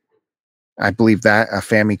emulator. I believe that a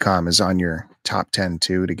Famicom is on your top 10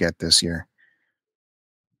 too to get this year.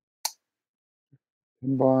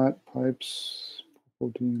 Pinbot, Pipes,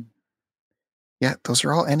 14. Yeah, those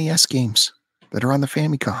are all NES games that are on the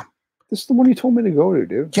Famicom. This is the one you told me to go to,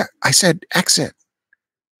 dude. Yeah, I said exit.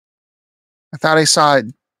 I thought I saw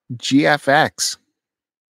GFX.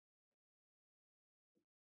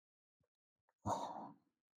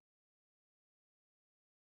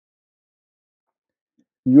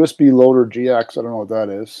 USB loader GX. I don't know what that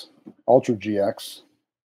is. Ultra GX.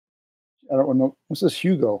 I don't know. What's this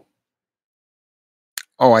Hugo?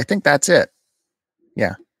 Oh, I think that's it.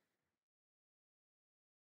 Yeah.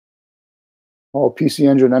 Oh, PC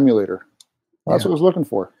Engine emulator. That's Yeah. what I was looking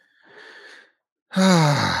for.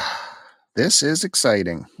 This is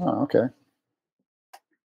exciting. Oh, okay.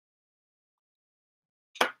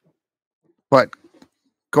 But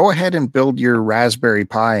go ahead and build your Raspberry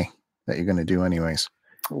Pi that you're going to do anyways.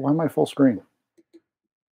 Why am I full screen?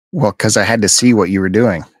 Well, because I had to see what you were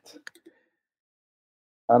doing.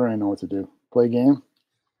 I don't even know what to do. Play game?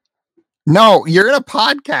 No, you're in a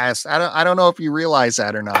podcast. I don't know if you realize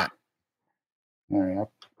that or not. All right.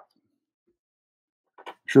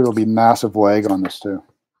 I'm sure there'll be massive lag on this too.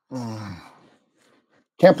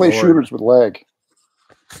 Can't play shooters with lag.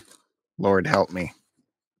 Lord help me.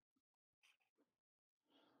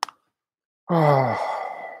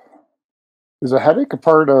 Is a headache a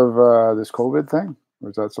part of this COVID thing,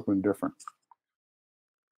 or is that something different?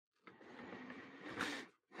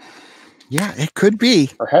 Yeah, it could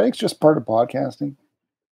be. Are headaches just part of podcasting?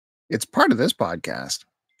 It's part of this podcast,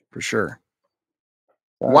 for sure.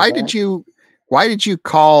 Why did you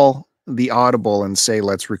call the Audible and say,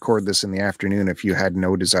 let's record this in the afternoon if you had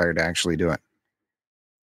no desire to actually do it?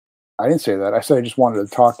 I didn't say that. I said I just wanted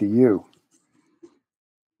to talk to you.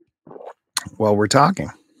 Well, we're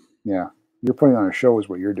talking. Yeah. You're putting on a show is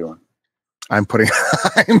what you're doing. I'm putting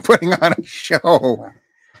on a show. Yeah.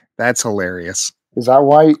 That's hilarious. Is that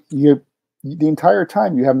why the entire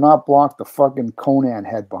time you have not blocked the fucking Conan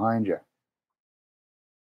head behind you?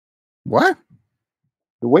 What?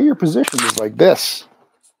 The way you're positioned is like this.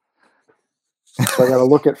 So I got to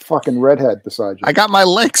look at fucking redhead beside you. I got my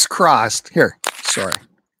legs crossed. Here, sorry.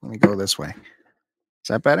 Let me go this way. Is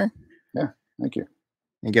that better? Yeah, thank you.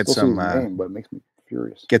 And get some name, but it makes me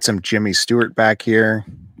furious. Get some Jimmy Stewart back here.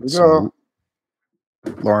 Go.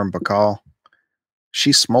 Lauren Bacall.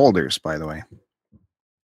 She smolders, by the way.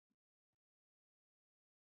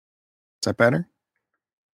 Is that better?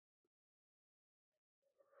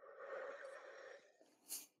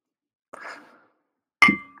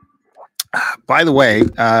 By the way,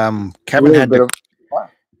 Kevin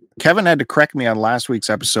had to correct me on last week's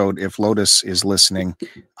episode. If Lotus is listening,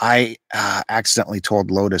 I accidentally told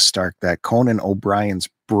Lotus Stark that Conan O'Brien's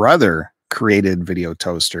brother created Video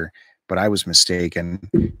Toaster, but I was mistaken.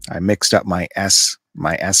 I mixed up my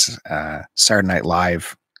Saturday Night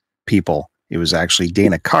Live people. It was actually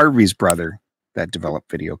Dana Carvey's brother that developed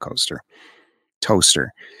Video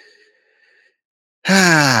Toaster.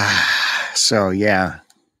 So yeah.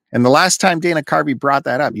 And the last time Dana Carvey brought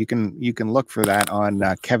that up, you can look for that on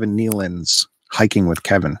Kevin Nealon's Hiking with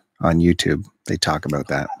Kevin on YouTube. They talk about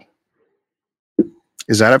that.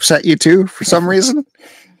 Is that upset you too for some reason?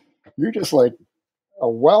 You're just like a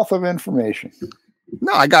wealth of information.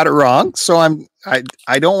 No, I got it wrong. So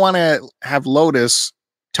I don't want to have Lotus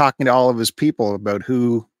talking to all of his people about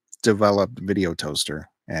who developed Video Toaster,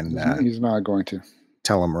 and he's not going to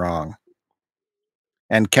tell him wrong.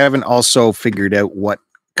 And Kevin also figured out what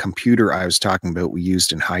computer I was talking about we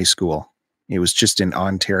used in high school. It was just in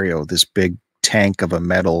Ontario, this big tank of a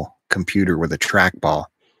metal computer with a trackball.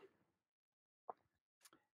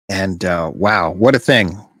 And wow, what a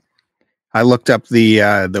thing. I looked up the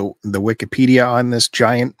Wikipedia on this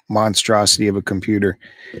giant monstrosity of a computer.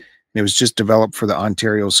 It was just developed for the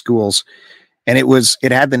Ontario schools, and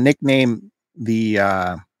it had the nickname the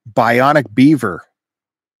Bionic Beaver,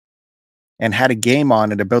 and had a game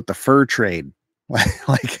on it about the fur trade.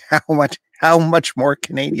 Like how much more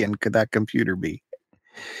Canadian could that computer be?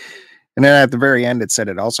 And then at the very end, it said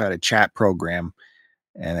it also had a chat program,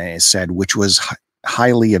 and it said which was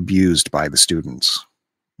highly abused by the students.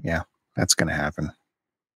 Yeah, that's going to happen.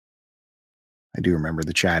 I do remember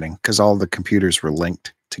the chatting because all the computers were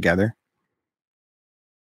linked together.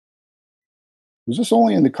 Was this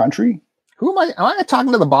only in the country? Am I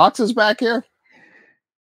talking to the boxes back here?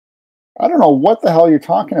 I don't know what the hell you're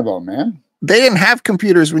talking about, man. They didn't have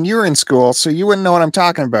computers when you were in school, so you wouldn't know what I'm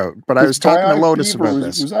talking about. But I was talking to Lotus about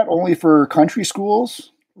this. Was that only for country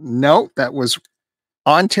schools? No, that was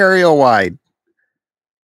Ontario wide.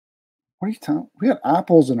 What are you talking? We had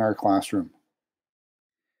apples in our classroom.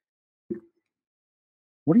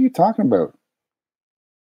 What are you talking about?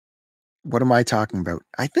 What am I talking about?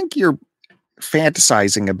 I think you're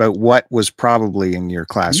fantasizing about what was probably in your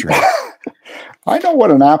classroom. I know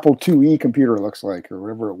what an Apple IIe computer looks like, or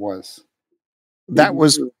whatever it was. That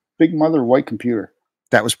was Big mother white computer.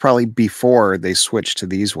 That was probably before they switched to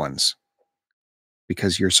these ones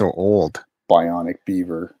because you're so old. Bionic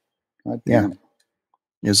Beaver. God damn. Yeah.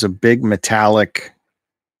 It was a big metallic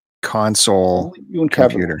console Only you and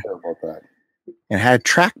Kevin computer. care about that. And had a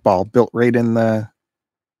trackball built right in the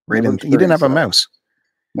you didn't have a mouse.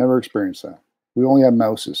 Never experienced that. We only had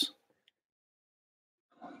mouses.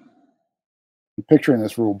 I'm picturing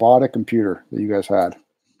this robotic computer that you guys had.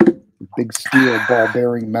 A big steel ball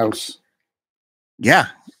bearing mouse. Yeah,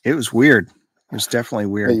 it was weird. It was definitely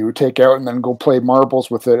weird. That you would take out and then go play marbles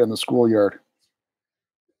with it in the schoolyard.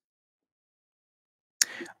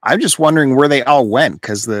 I'm just wondering where they all went,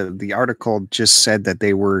 because the article just said that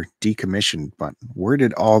they were decommissioned, but where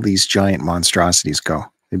did all these giant monstrosities go?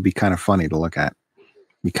 It'd be kind of funny to look at.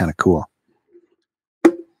 It'd be kind of cool.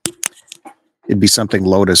 It'd be something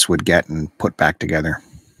Lotus would get and put back together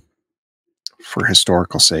for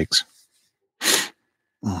historical sakes.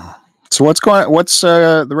 So what's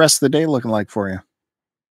the rest of the day looking like for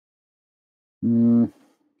you?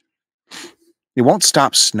 It won't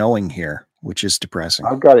stop snowing here, which is depressing.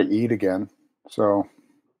 I've got to eat again, so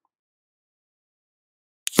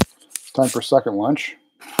it's time for second lunch.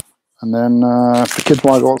 And then if the kids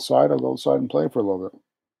want to go outside, I'll go outside and play for a little bit.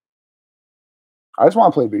 I just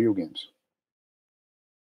want to play video games.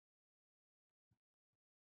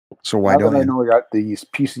 So why don't you? I know we got these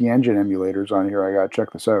PC Engine emulators on here. I got to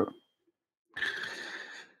check this out.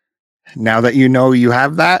 Now that you know you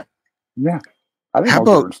have that? Yeah. I didn't know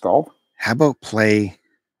they were installed. How about play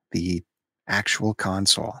the actual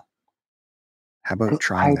console? How about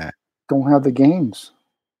trying that? Don't have the games.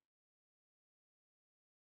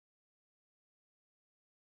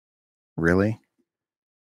 Really?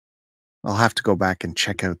 I'll have to go back and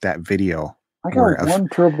check out that video. I got one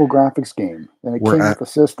TurboGrafx game, and it came with the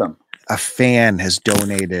system. A fan has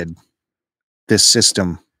donated this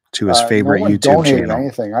system to his favorite YouTube channel.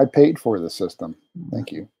 Anything. I paid for the system.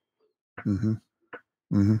 Thank you. Mm-hmm.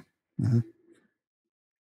 Mm-hmm. Mm-hmm.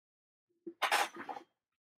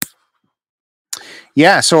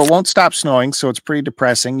 Yeah, so it won't stop snowing, so it's pretty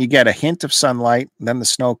depressing. You get a hint of sunlight, and then the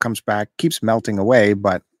snow comes back, keeps melting away,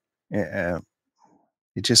 but it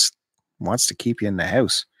just wants to keep you in the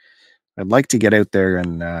house. I'd like to get out there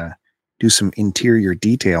and do some interior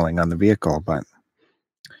detailing on the vehicle, but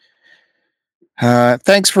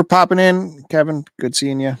thanks for popping in, Kevin. Good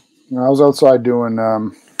seeing you. I was outside doing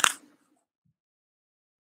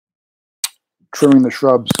trimming the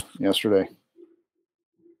shrubs yesterday.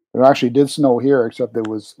 It actually did snow here, except it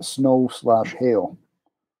was snow/hail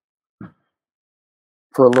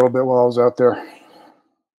for a little bit while I was out there.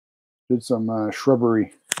 Did some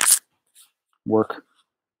shrubbery work.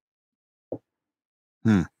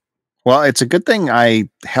 Well, it's a good thing I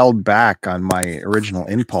held back on my original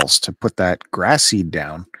impulse to put that grass seed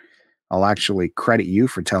down. I'll actually credit you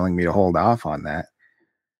for telling me to hold off on that,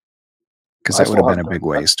 because that would have been a big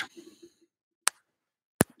waste.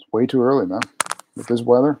 It's way too early, man. With this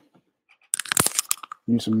weather,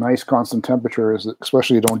 you need some nice constant temperatures,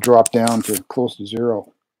 especially you don't drop down to close to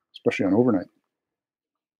zero, especially on overnight.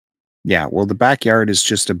 Yeah, well, the backyard is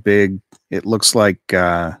just it looks like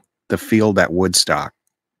the field at Woodstock.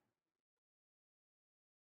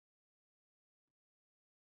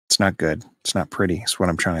 It's not good. It's not pretty. That's what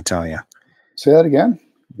I'm trying to tell you. Say that again?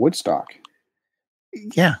 Woodstock.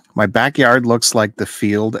 Yeah, my backyard looks like the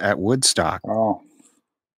field at Woodstock. Oh,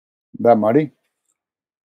 that muddy?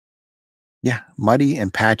 Yeah, muddy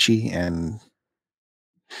and patchy, and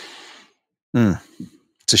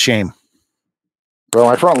it's a shame. Well,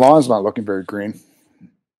 my front lawn's not looking very green.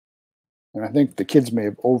 And I think the kids may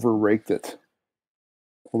have over-raked it.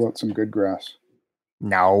 Pulled out some good grass.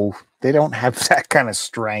 No, they don't have that kind of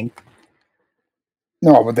strength.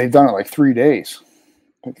 No, but they've done it like 3 days.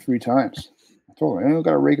 Like 3 times. I told them, I only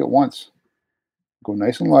got to rake it once. Go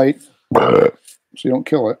nice and light so you don't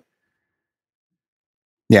kill it.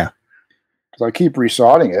 Yeah. Because I keep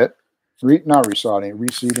resodding it. Not resodding,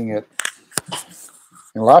 reseeding it.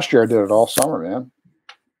 And last year I did it all summer, man.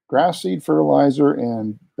 Grass seed fertilizer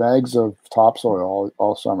and bags of topsoil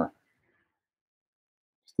all summer.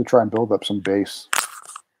 To try and build up some base.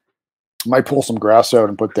 Might pull some grass out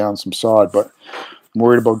and put down some sod, but I'm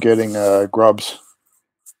worried about getting grubs.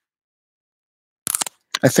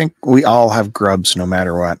 I think we all have grubs no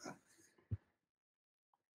matter what.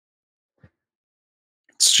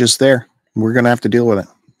 just there. We're going to have to deal with it.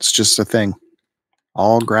 It's just a thing.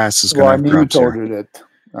 All grass is going to have crops here. nematoted it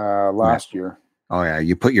last year. Oh yeah,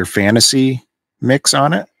 you put your fantasy mix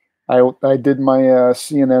on it. I did my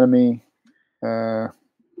sea anemone.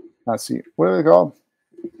 Not sea. What are they called?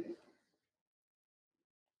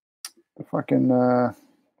 The fucking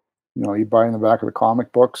you buy in the back of the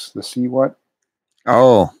comic books. The sea what?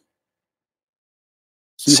 Oh,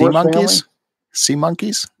 sea Seahorse monkeys. family? Sea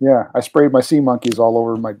monkeys. Yeah, I sprayed my sea monkeys all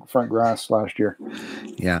over my front grass last year.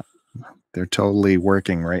 Yeah, they're totally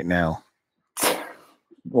working right now.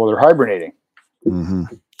 Well, they're hibernating. Mm-hmm.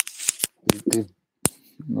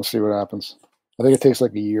 We'll see what happens. I think it takes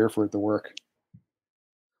like a year for it to work.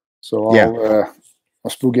 So I'll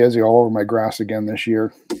spaghetti all over my grass again this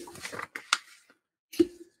year.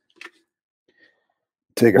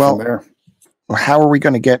 Take it from there. Well, how are we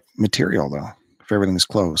going to get material though if everything's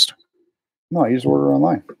closed? No, you just order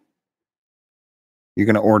online. You're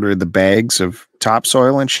going to order the bags of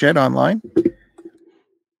topsoil and shit online?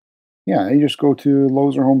 Yeah, you just go to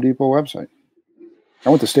Lowe's or Home Depot website. I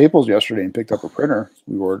went to Staples yesterday and picked up a printer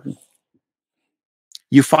we ordered.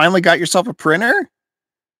 You finally got yourself a printer?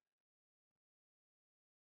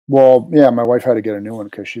 Well, yeah, my wife had to get a new one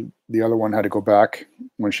because the other one had to go back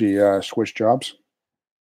when she switched jobs.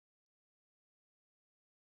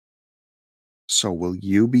 So will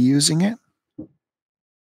you be using it?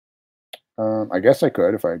 I guess I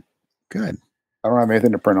could if Good. I don't have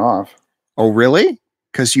anything to print off. Oh, really?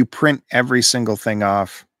 Because you print every single thing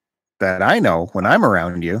off that I know when I'm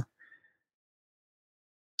around you.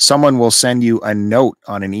 Someone will send you a note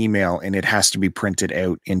on an email and it has to be printed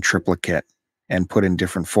out in triplicate and put in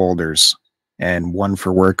different folders, and one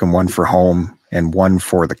for work and one for home and one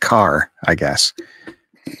for the car, I guess.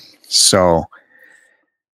 So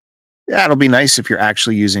yeah, it'll be nice if you're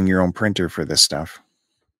actually using your own printer for this stuff.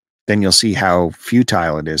 Then you'll see how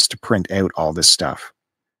futile it is to print out all this stuff.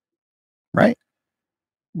 Right?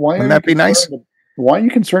 Wouldn't that be nice? Why are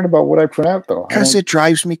you concerned about what I print out, though? Because it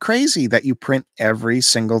drives me crazy that you print every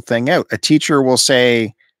single thing out. A teacher will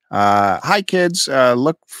say, hi, kids,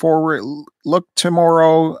 look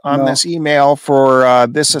tomorrow on this email for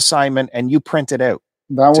this assignment, and you print it out.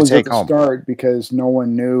 That was at the start because no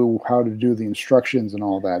one knew how to do the instructions and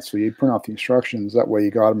all that. So you print out the instructions. That way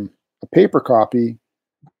you got them a paper copy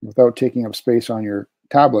without taking up space on your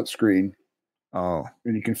tablet screen. Oh.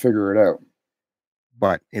 And you can figure it out.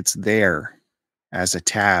 But it's there as a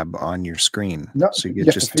tab on your screen. No, so you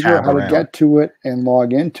just have to figure out how to get to it and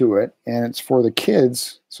log into it. And it's for the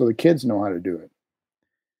kids, so the kids know how to do it.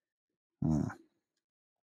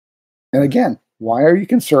 And again, why are you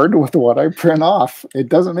concerned with what I print off? It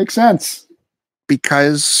doesn't make sense.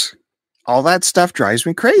 Because all that stuff drives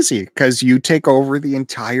me crazy, because you take over the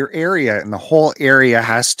entire area and the whole area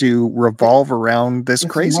has to revolve around this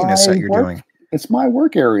craziness that you're doing. It's my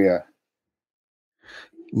work area.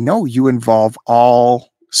 No, you involve all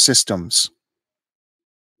systems.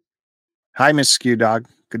 Hi, Miss Skew Dog.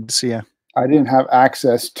 Good to see you. I didn't have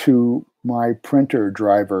access to my printer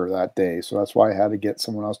driver that day, so that's why I had to get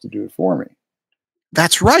someone else to do it for me.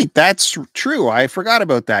 That's right. That's true. I forgot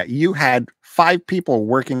about that. You had 5 people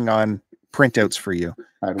working on printouts for you.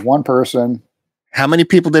 I had one person. How many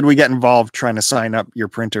people did we get involved trying to sign up your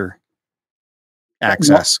printer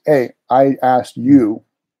access? No, hey, I asked you.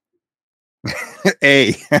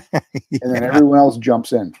 And then everyone else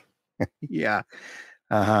jumps in. Yeah.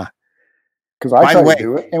 Uh-huh. Because I tried to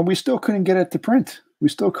do it, and we still couldn't get it to print. We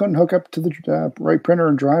still couldn't hook up to the right printer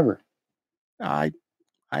and driver. I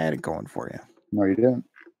had it going for you. No, you didn't.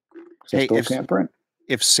 Hey, I still can't print.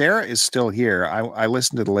 If Sarah is still here, I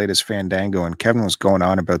listened to the latest Fandango, and Kevin was going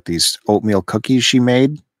on about these oatmeal cookies she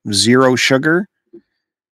made, 0 sugar.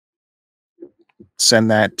 Send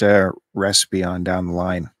that recipe on down the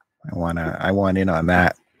line. I want in on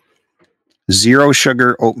that. 0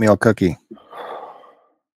 sugar oatmeal cookie.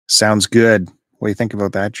 Sounds good. What do you think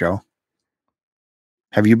about that, Joe?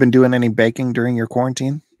 Have you been doing any baking during your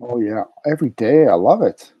quarantine? Oh yeah, every day. I love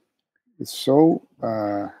it. It's so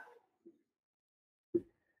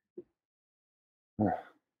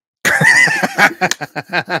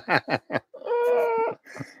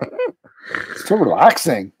it's so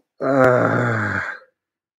relaxing.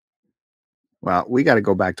 Well, we got to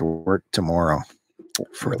go back to work tomorrow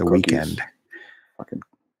for the weekend. Fucking.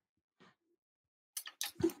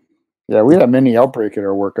 Yeah, we had a mini outbreak at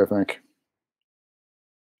our work, I think.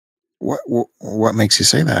 What makes you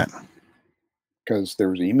say that? Because there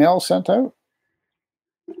was emails sent out.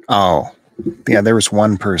 Oh, yeah, there was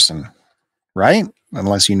one person, right?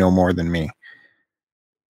 Unless you know more than me.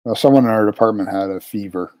 Well, someone in our department had a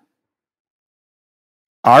fever.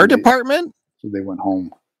 Our department? So they went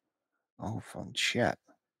home. Oh, phone shit.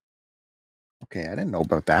 Okay, I didn't know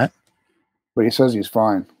about that. But he says he's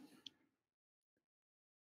fine.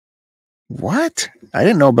 What? I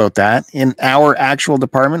didn't know about that. In our actual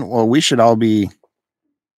department, well, we should all be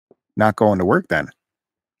not going to work then,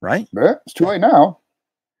 right? But it's too late now.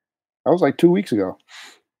 That was like 2 weeks ago.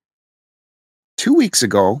 2 weeks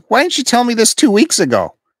ago? Why didn't you tell me this 2 weeks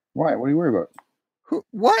ago? Why? What are you worried about?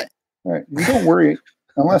 What? All right, you don't worry.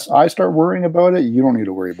 Unless I start worrying about it, you don't need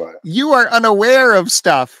to worry about it. You are unaware of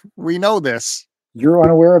stuff. We know this. You're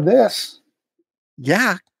unaware of this.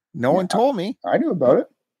 Yeah. No one told me. I knew about it.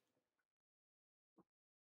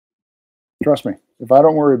 Trust me. If I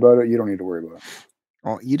don't worry about it, you don't need to worry about it.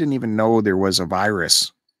 Well, you didn't even know there was a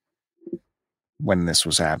virus when this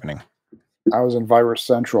was happening. I was in Virus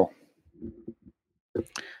Central.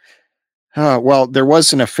 Well, there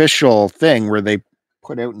was an official thing where they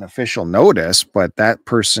put out an official notice, but that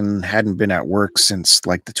person hadn't been at work since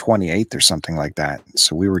like the 28th or something like that.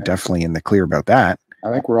 So we were definitely in the clear about that.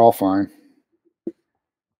 I think we're all fine.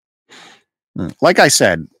 Like I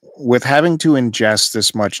said, with having to ingest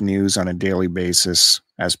this much news on a daily basis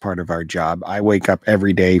as part of our job, I wake up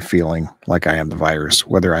every day feeling like I have the virus,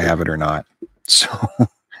 whether I have it or not. So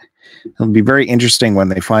it'll be very interesting when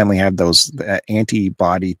they finally have those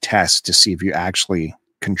antibody tests to see if you actually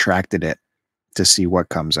contracted it, to see what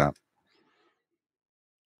comes up.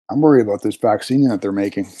 I'm worried about this vaccine that they're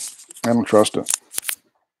making. I don't trust it.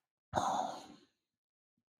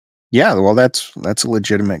 Yeah, well, that's a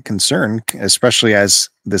legitimate concern, especially as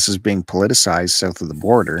this is being politicized south of the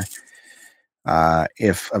border.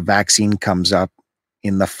 If a vaccine comes up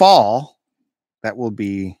in the fall, that will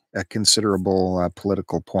be a considerable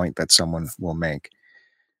political point that someone will make.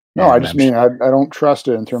 No, I just mean I don't trust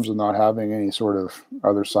it in terms of not having any sort of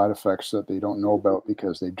other side effects that they don't know about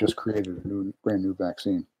because they've just created a brand new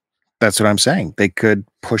vaccine. That's what I'm saying. They could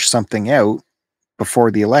push something out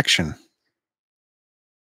before the election,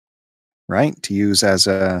 right? To use as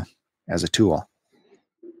a tool.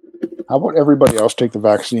 How about everybody else take the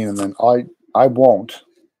vaccine and then I won't.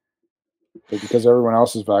 But because everyone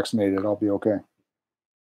else is vaccinated, I'll be okay.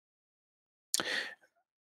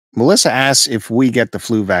 Melissa asks if we get the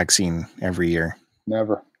flu vaccine every year.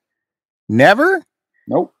 Never. Never?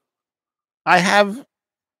 Nope. I have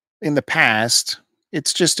in the past.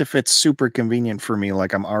 It's just if it's super convenient for me,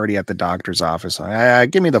 like I'm already at the doctor's office.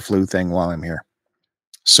 Give me the flu thing while I'm here.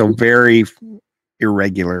 So very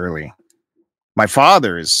irregularly. My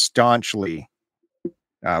father is staunchly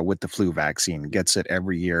with the flu vaccine, gets it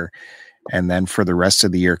every year. And then for the rest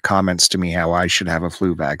of the year comments to me how I should have a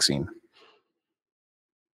flu vaccine.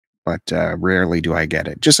 But rarely do I get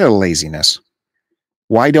it. Just out of laziness.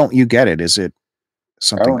 Why don't you get it? Is it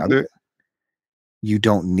something other? You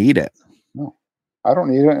don't need it. No, I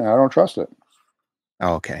don't need it and I don't trust it.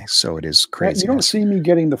 Okay, so it is crazy. You don't see me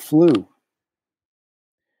getting the flu.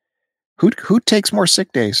 Who takes more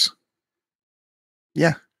sick days?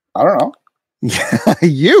 Yeah. I don't know. Yeah,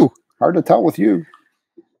 you. Hard to tell with you.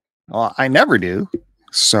 Well, I never do.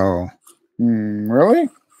 So. Really?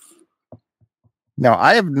 No,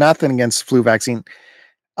 I have nothing against flu vaccine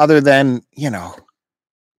other than,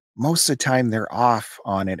 most of the time they're off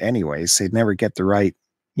on it anyways. They never get the right,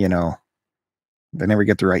 they never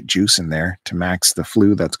get the right juice in there to max the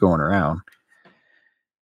flu that's going around.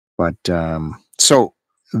 But so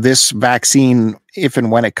this vaccine, if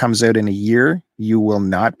and when it comes out in a year, you will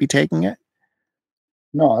not be taking it?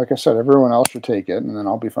 No, like I said, everyone else should take it and then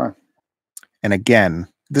I'll be fine. And again,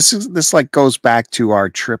 this like goes back to our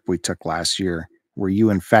trip we took last year where you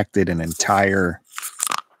infected an entire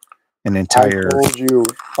I told you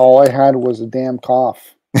all I had was a damn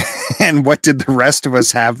cough. And what did the rest of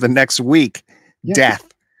us have the next week? Yeah,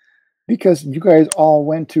 death. Because you guys all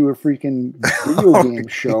went to a freaking video game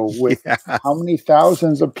show with how many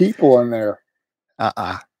thousands of people in there?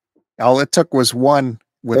 All it took was one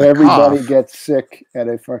with everybody a cough. Gets sick at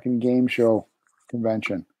a fucking game show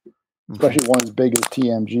convention, especially one as big as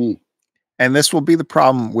TMG. And this will be the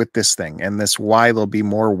problem with this thing, and this why there'll be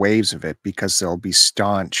more waves of it, because there'll be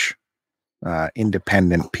staunch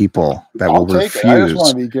independent people that will refuse. I just want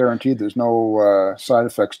to be guaranteed there's no side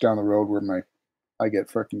effects down the road where I get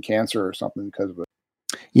freaking cancer or something because of it.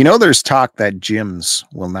 There's talk that gyms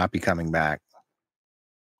will not be coming back.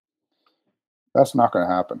 That's not going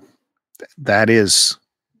to happen. That is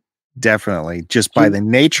definitely just by the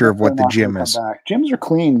nature of what the gym is. Gyms are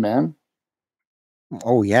clean, man.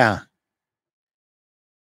 Oh, yeah.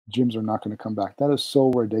 Gyms are not going to come back. That is so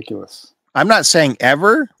ridiculous. I'm not saying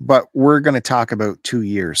ever, but we're going to talk about 2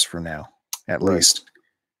 years from now, at least.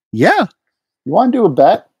 Yeah. You want to do a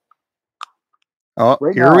bet? Oh,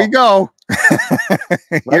 right here we go.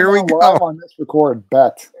 Here we go. Live on this record,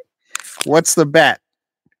 bet. What's the bet?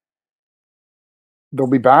 They'll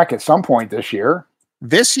be back at some point this year.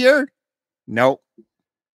 This year? Nope.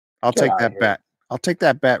 I'll Get take out of that here. bet. I'll take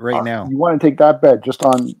that bet right now. You want to take that bet just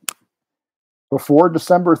on before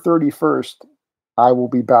December 31st, I will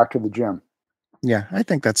be back to the gym. Yeah, I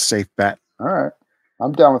think that's a safe bet. All right.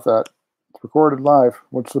 I'm down with that. It's recorded live.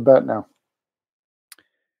 What's the bet now?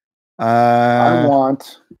 I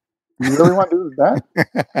want, you really want to do that?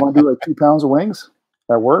 You want to do like 2 pounds of wings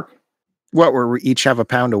at work? What, where we each have a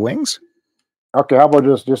pound of wings? Okay, how about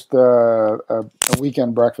just a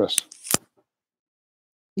weekend breakfast?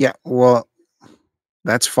 Yeah, well,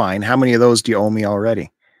 that's fine. How many of those do you owe me already?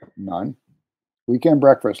 None. Weekend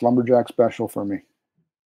breakfast, lumberjack special for me.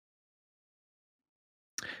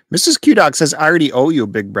 Mrs. Q-Dog says, I already owe you a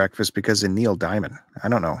big breakfast because of Neil Diamond. I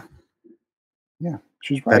don't know. Yeah,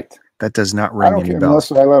 she's right. That does not ring any bells.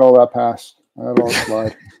 Unless I let all that pass. I let all that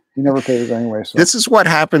slide. He never pays anyway. So. This is what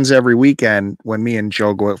happens every weekend when me and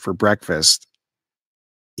Joe go out for breakfast.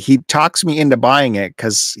 He talks me into buying it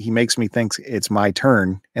because he makes me think it's my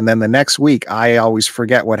turn. And then the next week, I always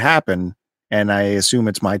forget what happened and I assume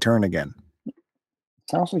it's my turn again.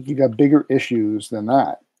 Sounds like you got bigger issues than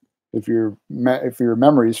that. If your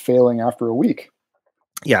memory is failing after a week.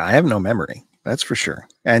 Yeah, I have no memory. That's for sure.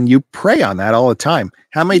 And you prey on that all the time.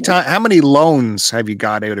 How many loans have you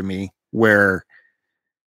got out of me where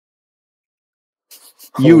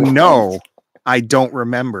I don't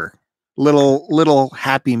remember? Little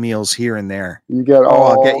happy meals here and there. You get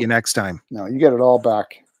I'll get you next time. No, you get it all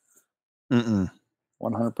back.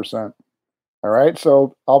 100%. All right.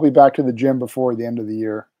 So I'll be back to the gym before the end of the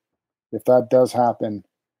year. If that does happen,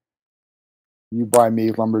 you buy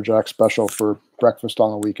me lumberjack special for breakfast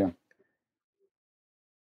on the weekend.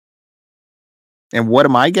 And what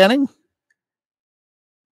am I getting?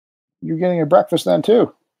 You're getting a breakfast then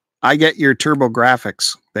too. I get your Turbo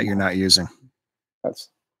Graphics that you're not using. That's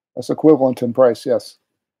equivalent in price, yes.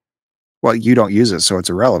 Well, you don't use it, so it's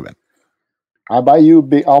irrelevant. I'll buy you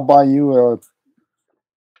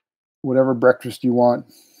whatever breakfast you want.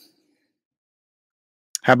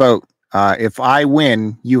 How about if I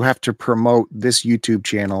win, you have to promote this YouTube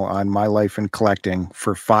channel on My Life in Collecting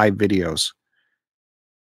for 5 videos.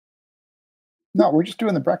 No, we're just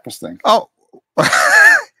doing the breakfast thing. Oh,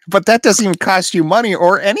 but that doesn't even cost you money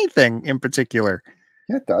or anything in particular.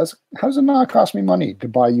 Yeah, it does. How does it not cost me money to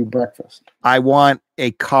buy you breakfast? I want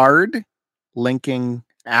a card linking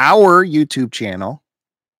our YouTube channel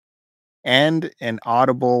and an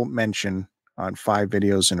audible mention on 5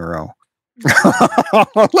 videos in a row.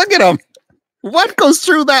 Look at him. What goes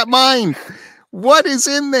through that mind? What is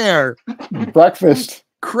in there? Breakfast.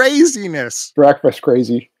 Craziness. Breakfast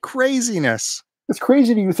crazy. Craziness. It's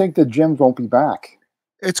crazy that you think the gyms won't be back.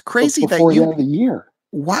 It's crazy before the end of the year.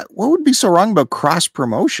 What would be so wrong about cross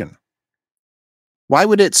promotion? Why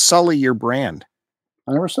would it sully your brand?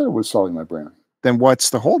 I never said it was sully my brand. Then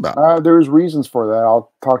what's the holdup? There's reasons for that.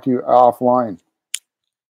 I'll talk to you offline.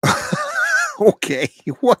 Okay,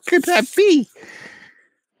 what could that be?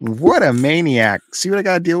 What a maniac. See what I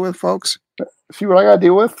got to deal with, folks? See what I got to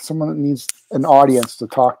deal with? Someone that needs an audience to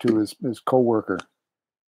talk to his co-worker.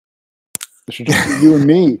 It should just be you and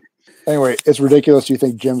me. Anyway, it's ridiculous you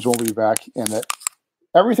think gyms won't be back and that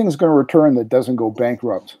everything's going to return that doesn't go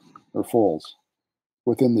bankrupt or folds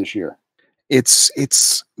within this year.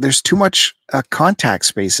 There's too much contact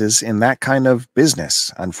spaces in that kind of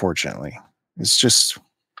business, unfortunately. It's just...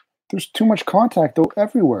 There's too much contact though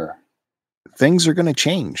everywhere. Things are going to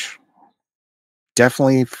change.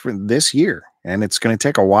 Definitely for this year. And it's going to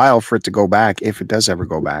take a while for it to go back, if it does ever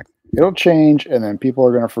go back. It'll change, and then people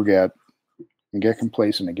are going to forget and get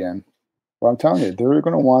complacent again. But I'm telling you, they're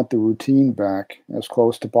going to want the routine back as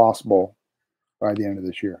close to possible by the end of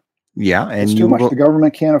this year. Yeah, and it's too much. The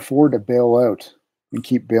government can't afford to bail out and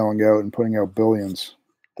keep bailing out and putting out billions.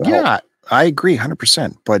 Yeah, I agree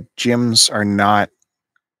 100%. But gyms are not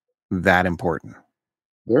that important.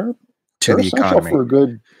 They're the essential economy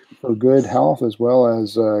for good health as well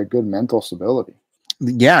as good mental stability.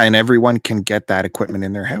 Yeah, and everyone can get that equipment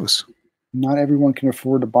in their house. Not everyone can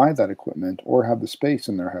afford to buy that equipment or have the space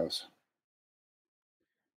in their house.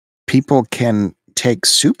 People can take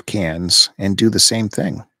soup cans and do the same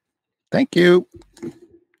thing. Thank you.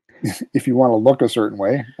 If you want to look a certain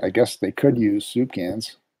way, I guess they could use soup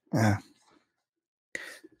cans.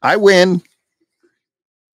 I win.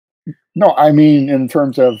 No, I mean in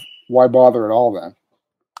terms of why bother at all then?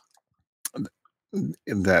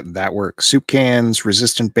 That works. Soup cans,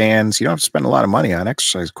 resistant bands. You don't have to spend a lot of money on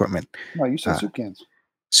exercise equipment. No, you said soup cans.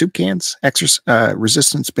 Soup cans,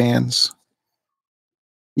 resistance bands.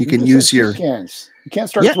 You can use your cans. You can't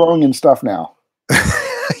start throwing in stuff now.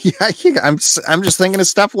 I'm just thinking of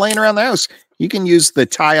stuff laying around the house. You can use the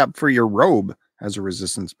tie up for your robe as a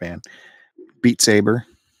resistance band. Beat Saber.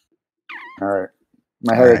 All right.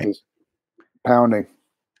 My head is pounding.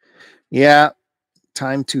 Yeah.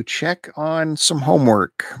 Time to check on some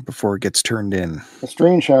homework before it gets turned in. It's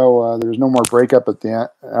strange how there's no more breakup at the end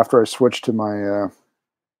after I switched to my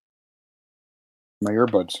my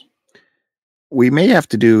earbuds. We may have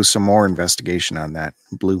to do some more investigation on that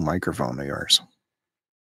blue microphone of yours.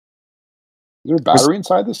 Is there a battery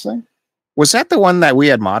inside this thing? Was that the one that we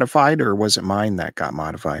had modified, or was it mine that got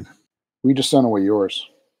modified? We just sent away yours.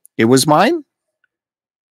 It was mine?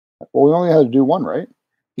 Well, we only had to do one, right?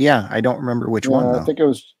 Yeah, I don't remember which one, though. I think it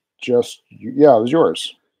was just, it was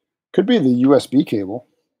yours. Could be the USB cable.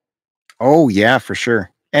 Oh, yeah, for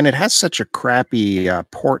sure. And it has such a crappy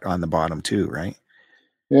port on the bottom, too, right?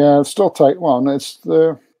 Yeah, it's still tight. Well, it's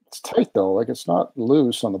tight, though. Like, it's not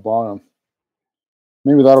loose on the bottom.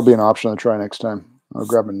 Maybe that'll be an option to try next time. I'll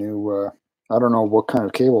grab a new, I don't know what kind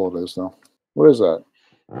of cable it is, though. What is that?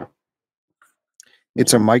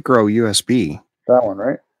 It's a micro USB. That one,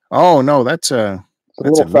 right? Oh, no, that's a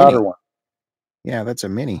little fatter one. Yeah, that's a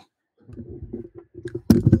mini. I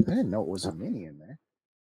didn't know it was a mini in there.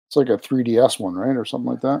 It's like a 3DS one, right, or something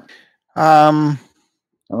like that. I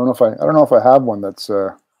don't know if I have one that's.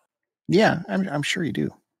 Yeah, I'm sure you do.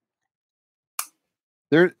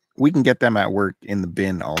 We can get them at work in the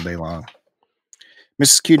bin all day long.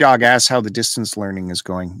 Mrs. Q Dog asks how the distance learning is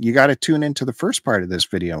going. You got to tune into the first part of this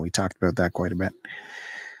video. We talked about that quite a bit,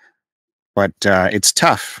 but it's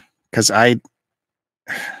tough because I'm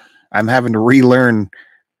having to relearn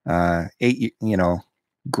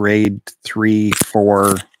grade 3,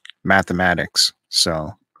 4 mathematics.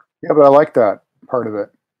 So yeah, but I like that part of it.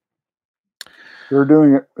 They're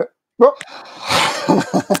doing it. Oh.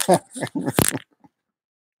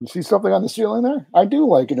 You see something on the ceiling there? I do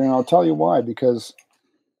like it, and I'll tell you why. Because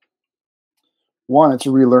one, it's a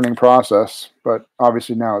relearning process, but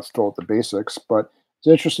obviously now it's still at the basics. But it's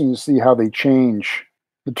interesting to see how they change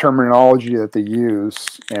the terminology that they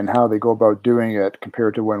use and how they go about doing it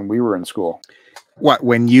compared to when we were in school. What,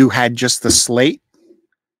 when you had just the slate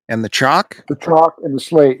and the chalk? The chalk and the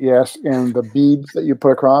slate, yes, and the beads that you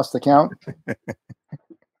put across the count.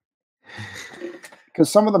 Because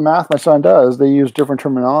some of the math my son does, they use different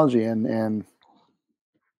terminology, and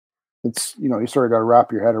it's, you sort of got to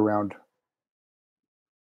wrap your head around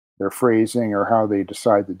their phrasing or how they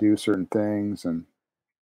decide to do certain things. And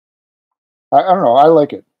I don't know, I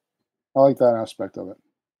like it. I like that aspect of it.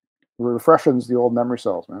 It refreshes the old memory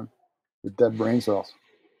cells, man. The dead brain cells.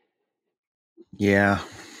 Yeah,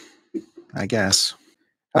 I guess.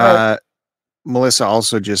 Right. Melissa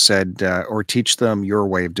also just said, or teach them your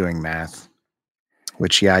way of doing math.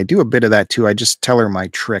 Which, yeah, I do a bit of that too. I just tell her my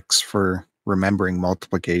tricks for remembering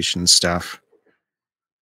multiplication stuff,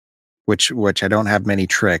 which I don't have many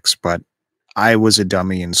tricks, but I was a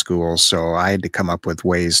dummy in school, so I had to come up with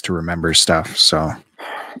ways to remember stuff. So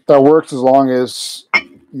that works as long as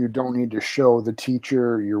you don't need to show the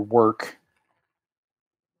teacher your work,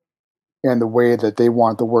 and the way that they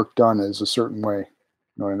want the work done is a certain way. You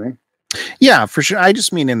know what I mean? Yeah, for sure. I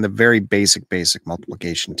just mean in the very basic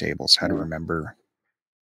multiplication tables, how to remember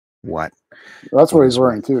what. That's what he's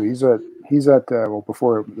learning too. He's at well,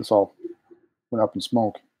 before this all went up in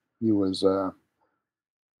smoke, he was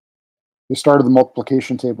they started the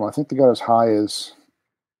multiplication table. I think they got as high as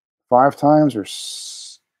 5 times or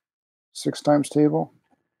 6 times table.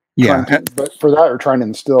 Yeah, but for that, we're trying to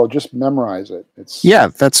instill just memorize it. Yeah,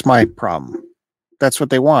 that's my problem. That's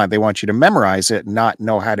what they want. They want you to memorize it, not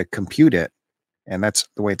know how to compute it, and that's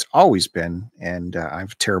the way it's always been. And I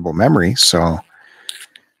have terrible memory, so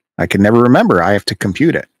I can never remember. I have to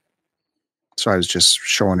compute it. So I was just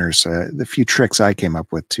showing her the few tricks I came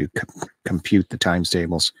up with to compute the times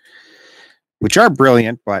tables, which are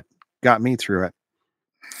brilliant, but got me through it.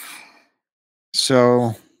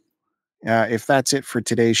 So if that's it for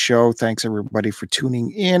today's show, thanks everybody for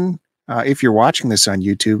tuning in. If you're watching this on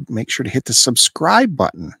YouTube, make sure to hit the subscribe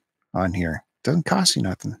button on here. Doesn't cost you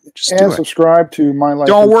nothing. Just do it. Subscribe to My Life.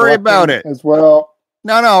 Don't worry about it as well.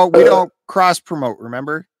 No, we don't cross promote.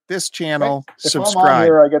 Remember this channel. If subscribe. I'm on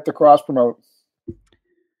here, I get to cross promote.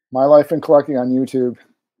 My Life in Collecting on YouTube.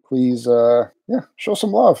 Please, show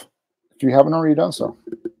some love if you haven't already done so.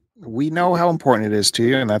 We know how important it is to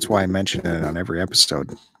you, and that's why I mention it on every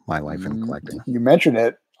episode. My Life in Collecting. You mention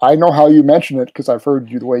it. I know how you mention it because I've heard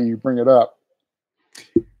you the way you bring it up.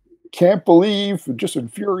 Can't believe, it just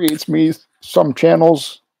infuriates me. Some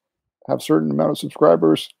channels have certain amount of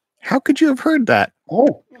subscribers. How could you have heard that?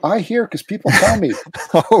 Oh, I hear because people tell me.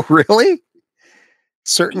 Oh, really?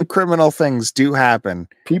 Certain criminal things do happen.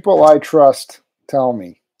 People I trust tell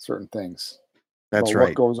me certain things. That's about right.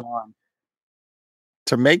 What goes on?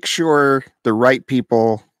 To make sure the right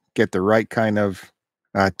people get the right kind of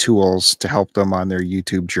tools to help them on their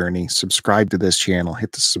YouTube journey, subscribe to this channel.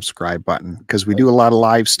 Hit the subscribe button because we do a lot of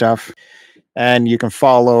live stuff. And you can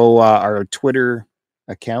follow our Twitter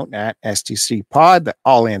account at STC Pod.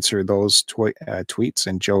 I'll answer those tweets.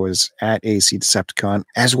 And Joe is at AC Decepticon,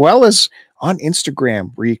 as well as on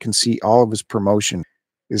Instagram, where you can see all of his promotion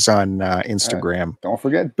is on Instagram. Don't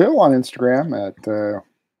forget Bill on Instagram at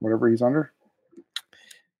whatever he's under.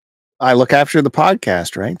 I look after the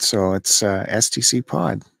podcast, right? So it's STC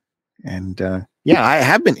Pod. And yeah, I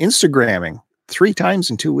have been Instagramming 3 times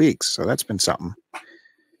in 2 weeks. So that's been something.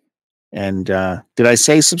 And did I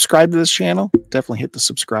say subscribe to this channel? Definitely hit the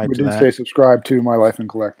subscribe We to did that. say subscribe to My Life in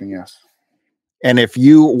Collecting, yes. And if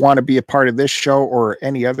you want to be a part of this show or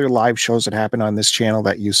any other live shows that happen on this channel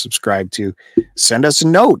that you subscribe to, send us a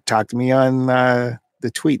note. Talk to me on the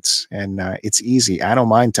tweets. And it's easy. I don't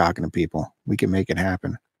mind talking to people. We can make it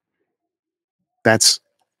happen. That's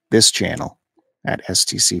this channel at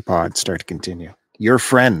STC Pod. Start to continue. Your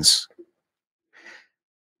friends.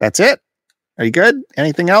 That's it. Are you good?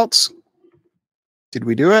 Anything else? Did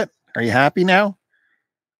we do it? Are you happy now?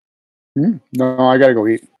 No, I got to go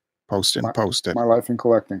eat. Post it and post it. My Life in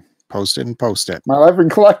Collecting. Post it and post it. My Life in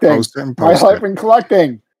Collecting. Post it and post My it. Life in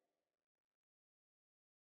Collecting.